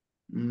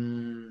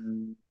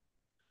 In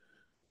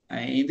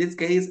this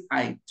case,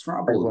 I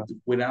traveled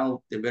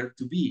without the verb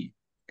to be.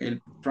 El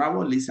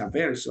travel is a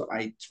verb, so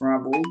I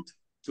traveled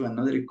to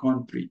another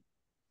country.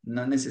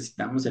 No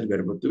necesitamos el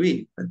verbo to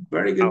be, but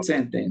very good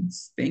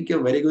sentence. Thank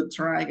you. Very good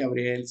try,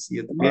 Gabriel. See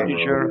you tomorrow. Me,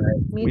 teacher.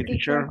 Me,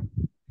 teacher.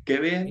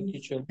 Kevin.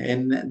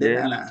 And then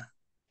Yes. Anna.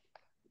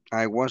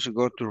 I was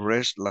go to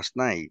rest last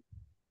night.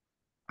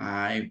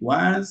 I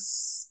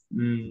was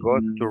Go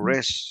to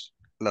rest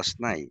last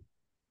night.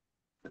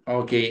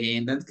 Okay,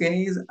 in that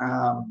case,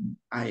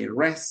 I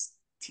rested.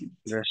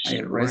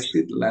 I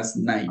rested last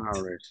night.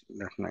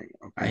 Last night.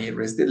 Okay. I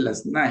rested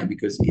last night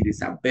because it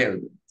is a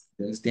verb.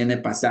 Entonces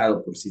tiene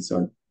pasado por sí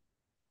solo.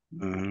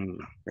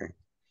 Okay.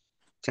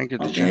 Thank you,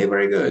 teacher. Okay,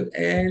 very good.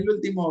 El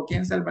último,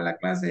 ¿quién salva la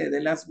clase? The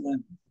last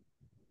one.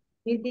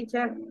 Me,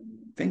 teacher.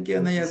 Thank you,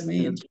 Ana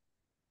Yasmin.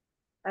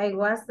 I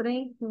was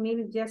drinking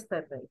milk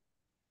yesterday.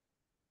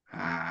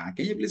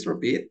 Can you please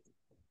repeat?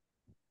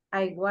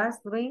 I was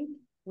drinking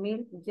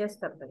milk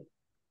yesterday.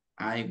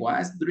 I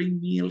was drinking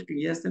milk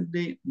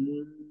yesterday.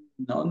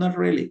 No, not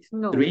really.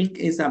 No. Drink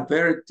is a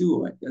verb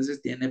too.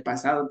 Entonces tiene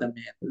pasado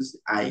también. Entonces,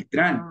 I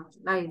drank.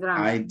 I drank.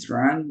 I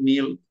drank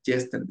milk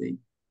yesterday.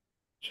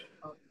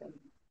 Okay.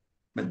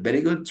 But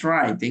very good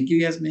try. Thank you,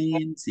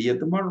 Yasmin. See you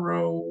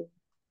tomorrow.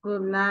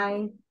 Good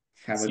night.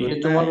 Have a See good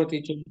you tomorrow, night.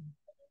 teacher.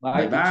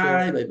 Bye, Bye,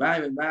 bye, bye, bye,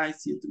 bye, bye.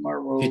 See you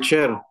tomorrow.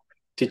 Teacher.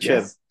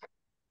 Yes.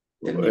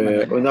 Tell me,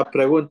 Manuel. Una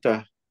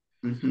pregunta.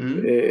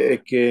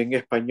 Mhm. Que en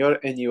español,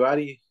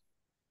 anybody.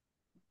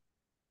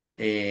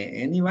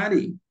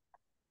 Anybody.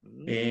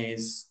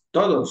 Es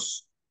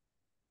todos.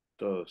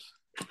 Todos.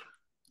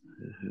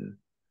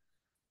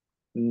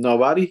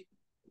 Nobody.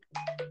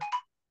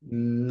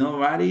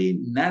 Nobody,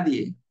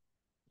 nadie.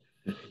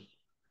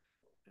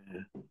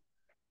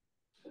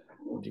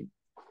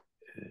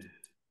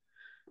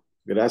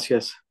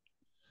 Gracias.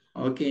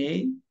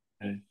 Okay.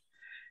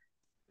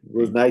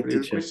 Good night, For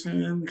your teacher.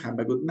 question. Have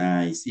a good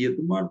night. See you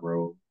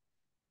tomorrow.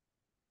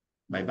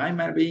 Bye bye,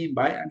 Marvin.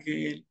 Bye,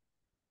 Angel.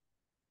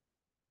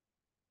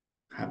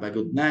 Have a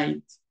good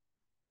night.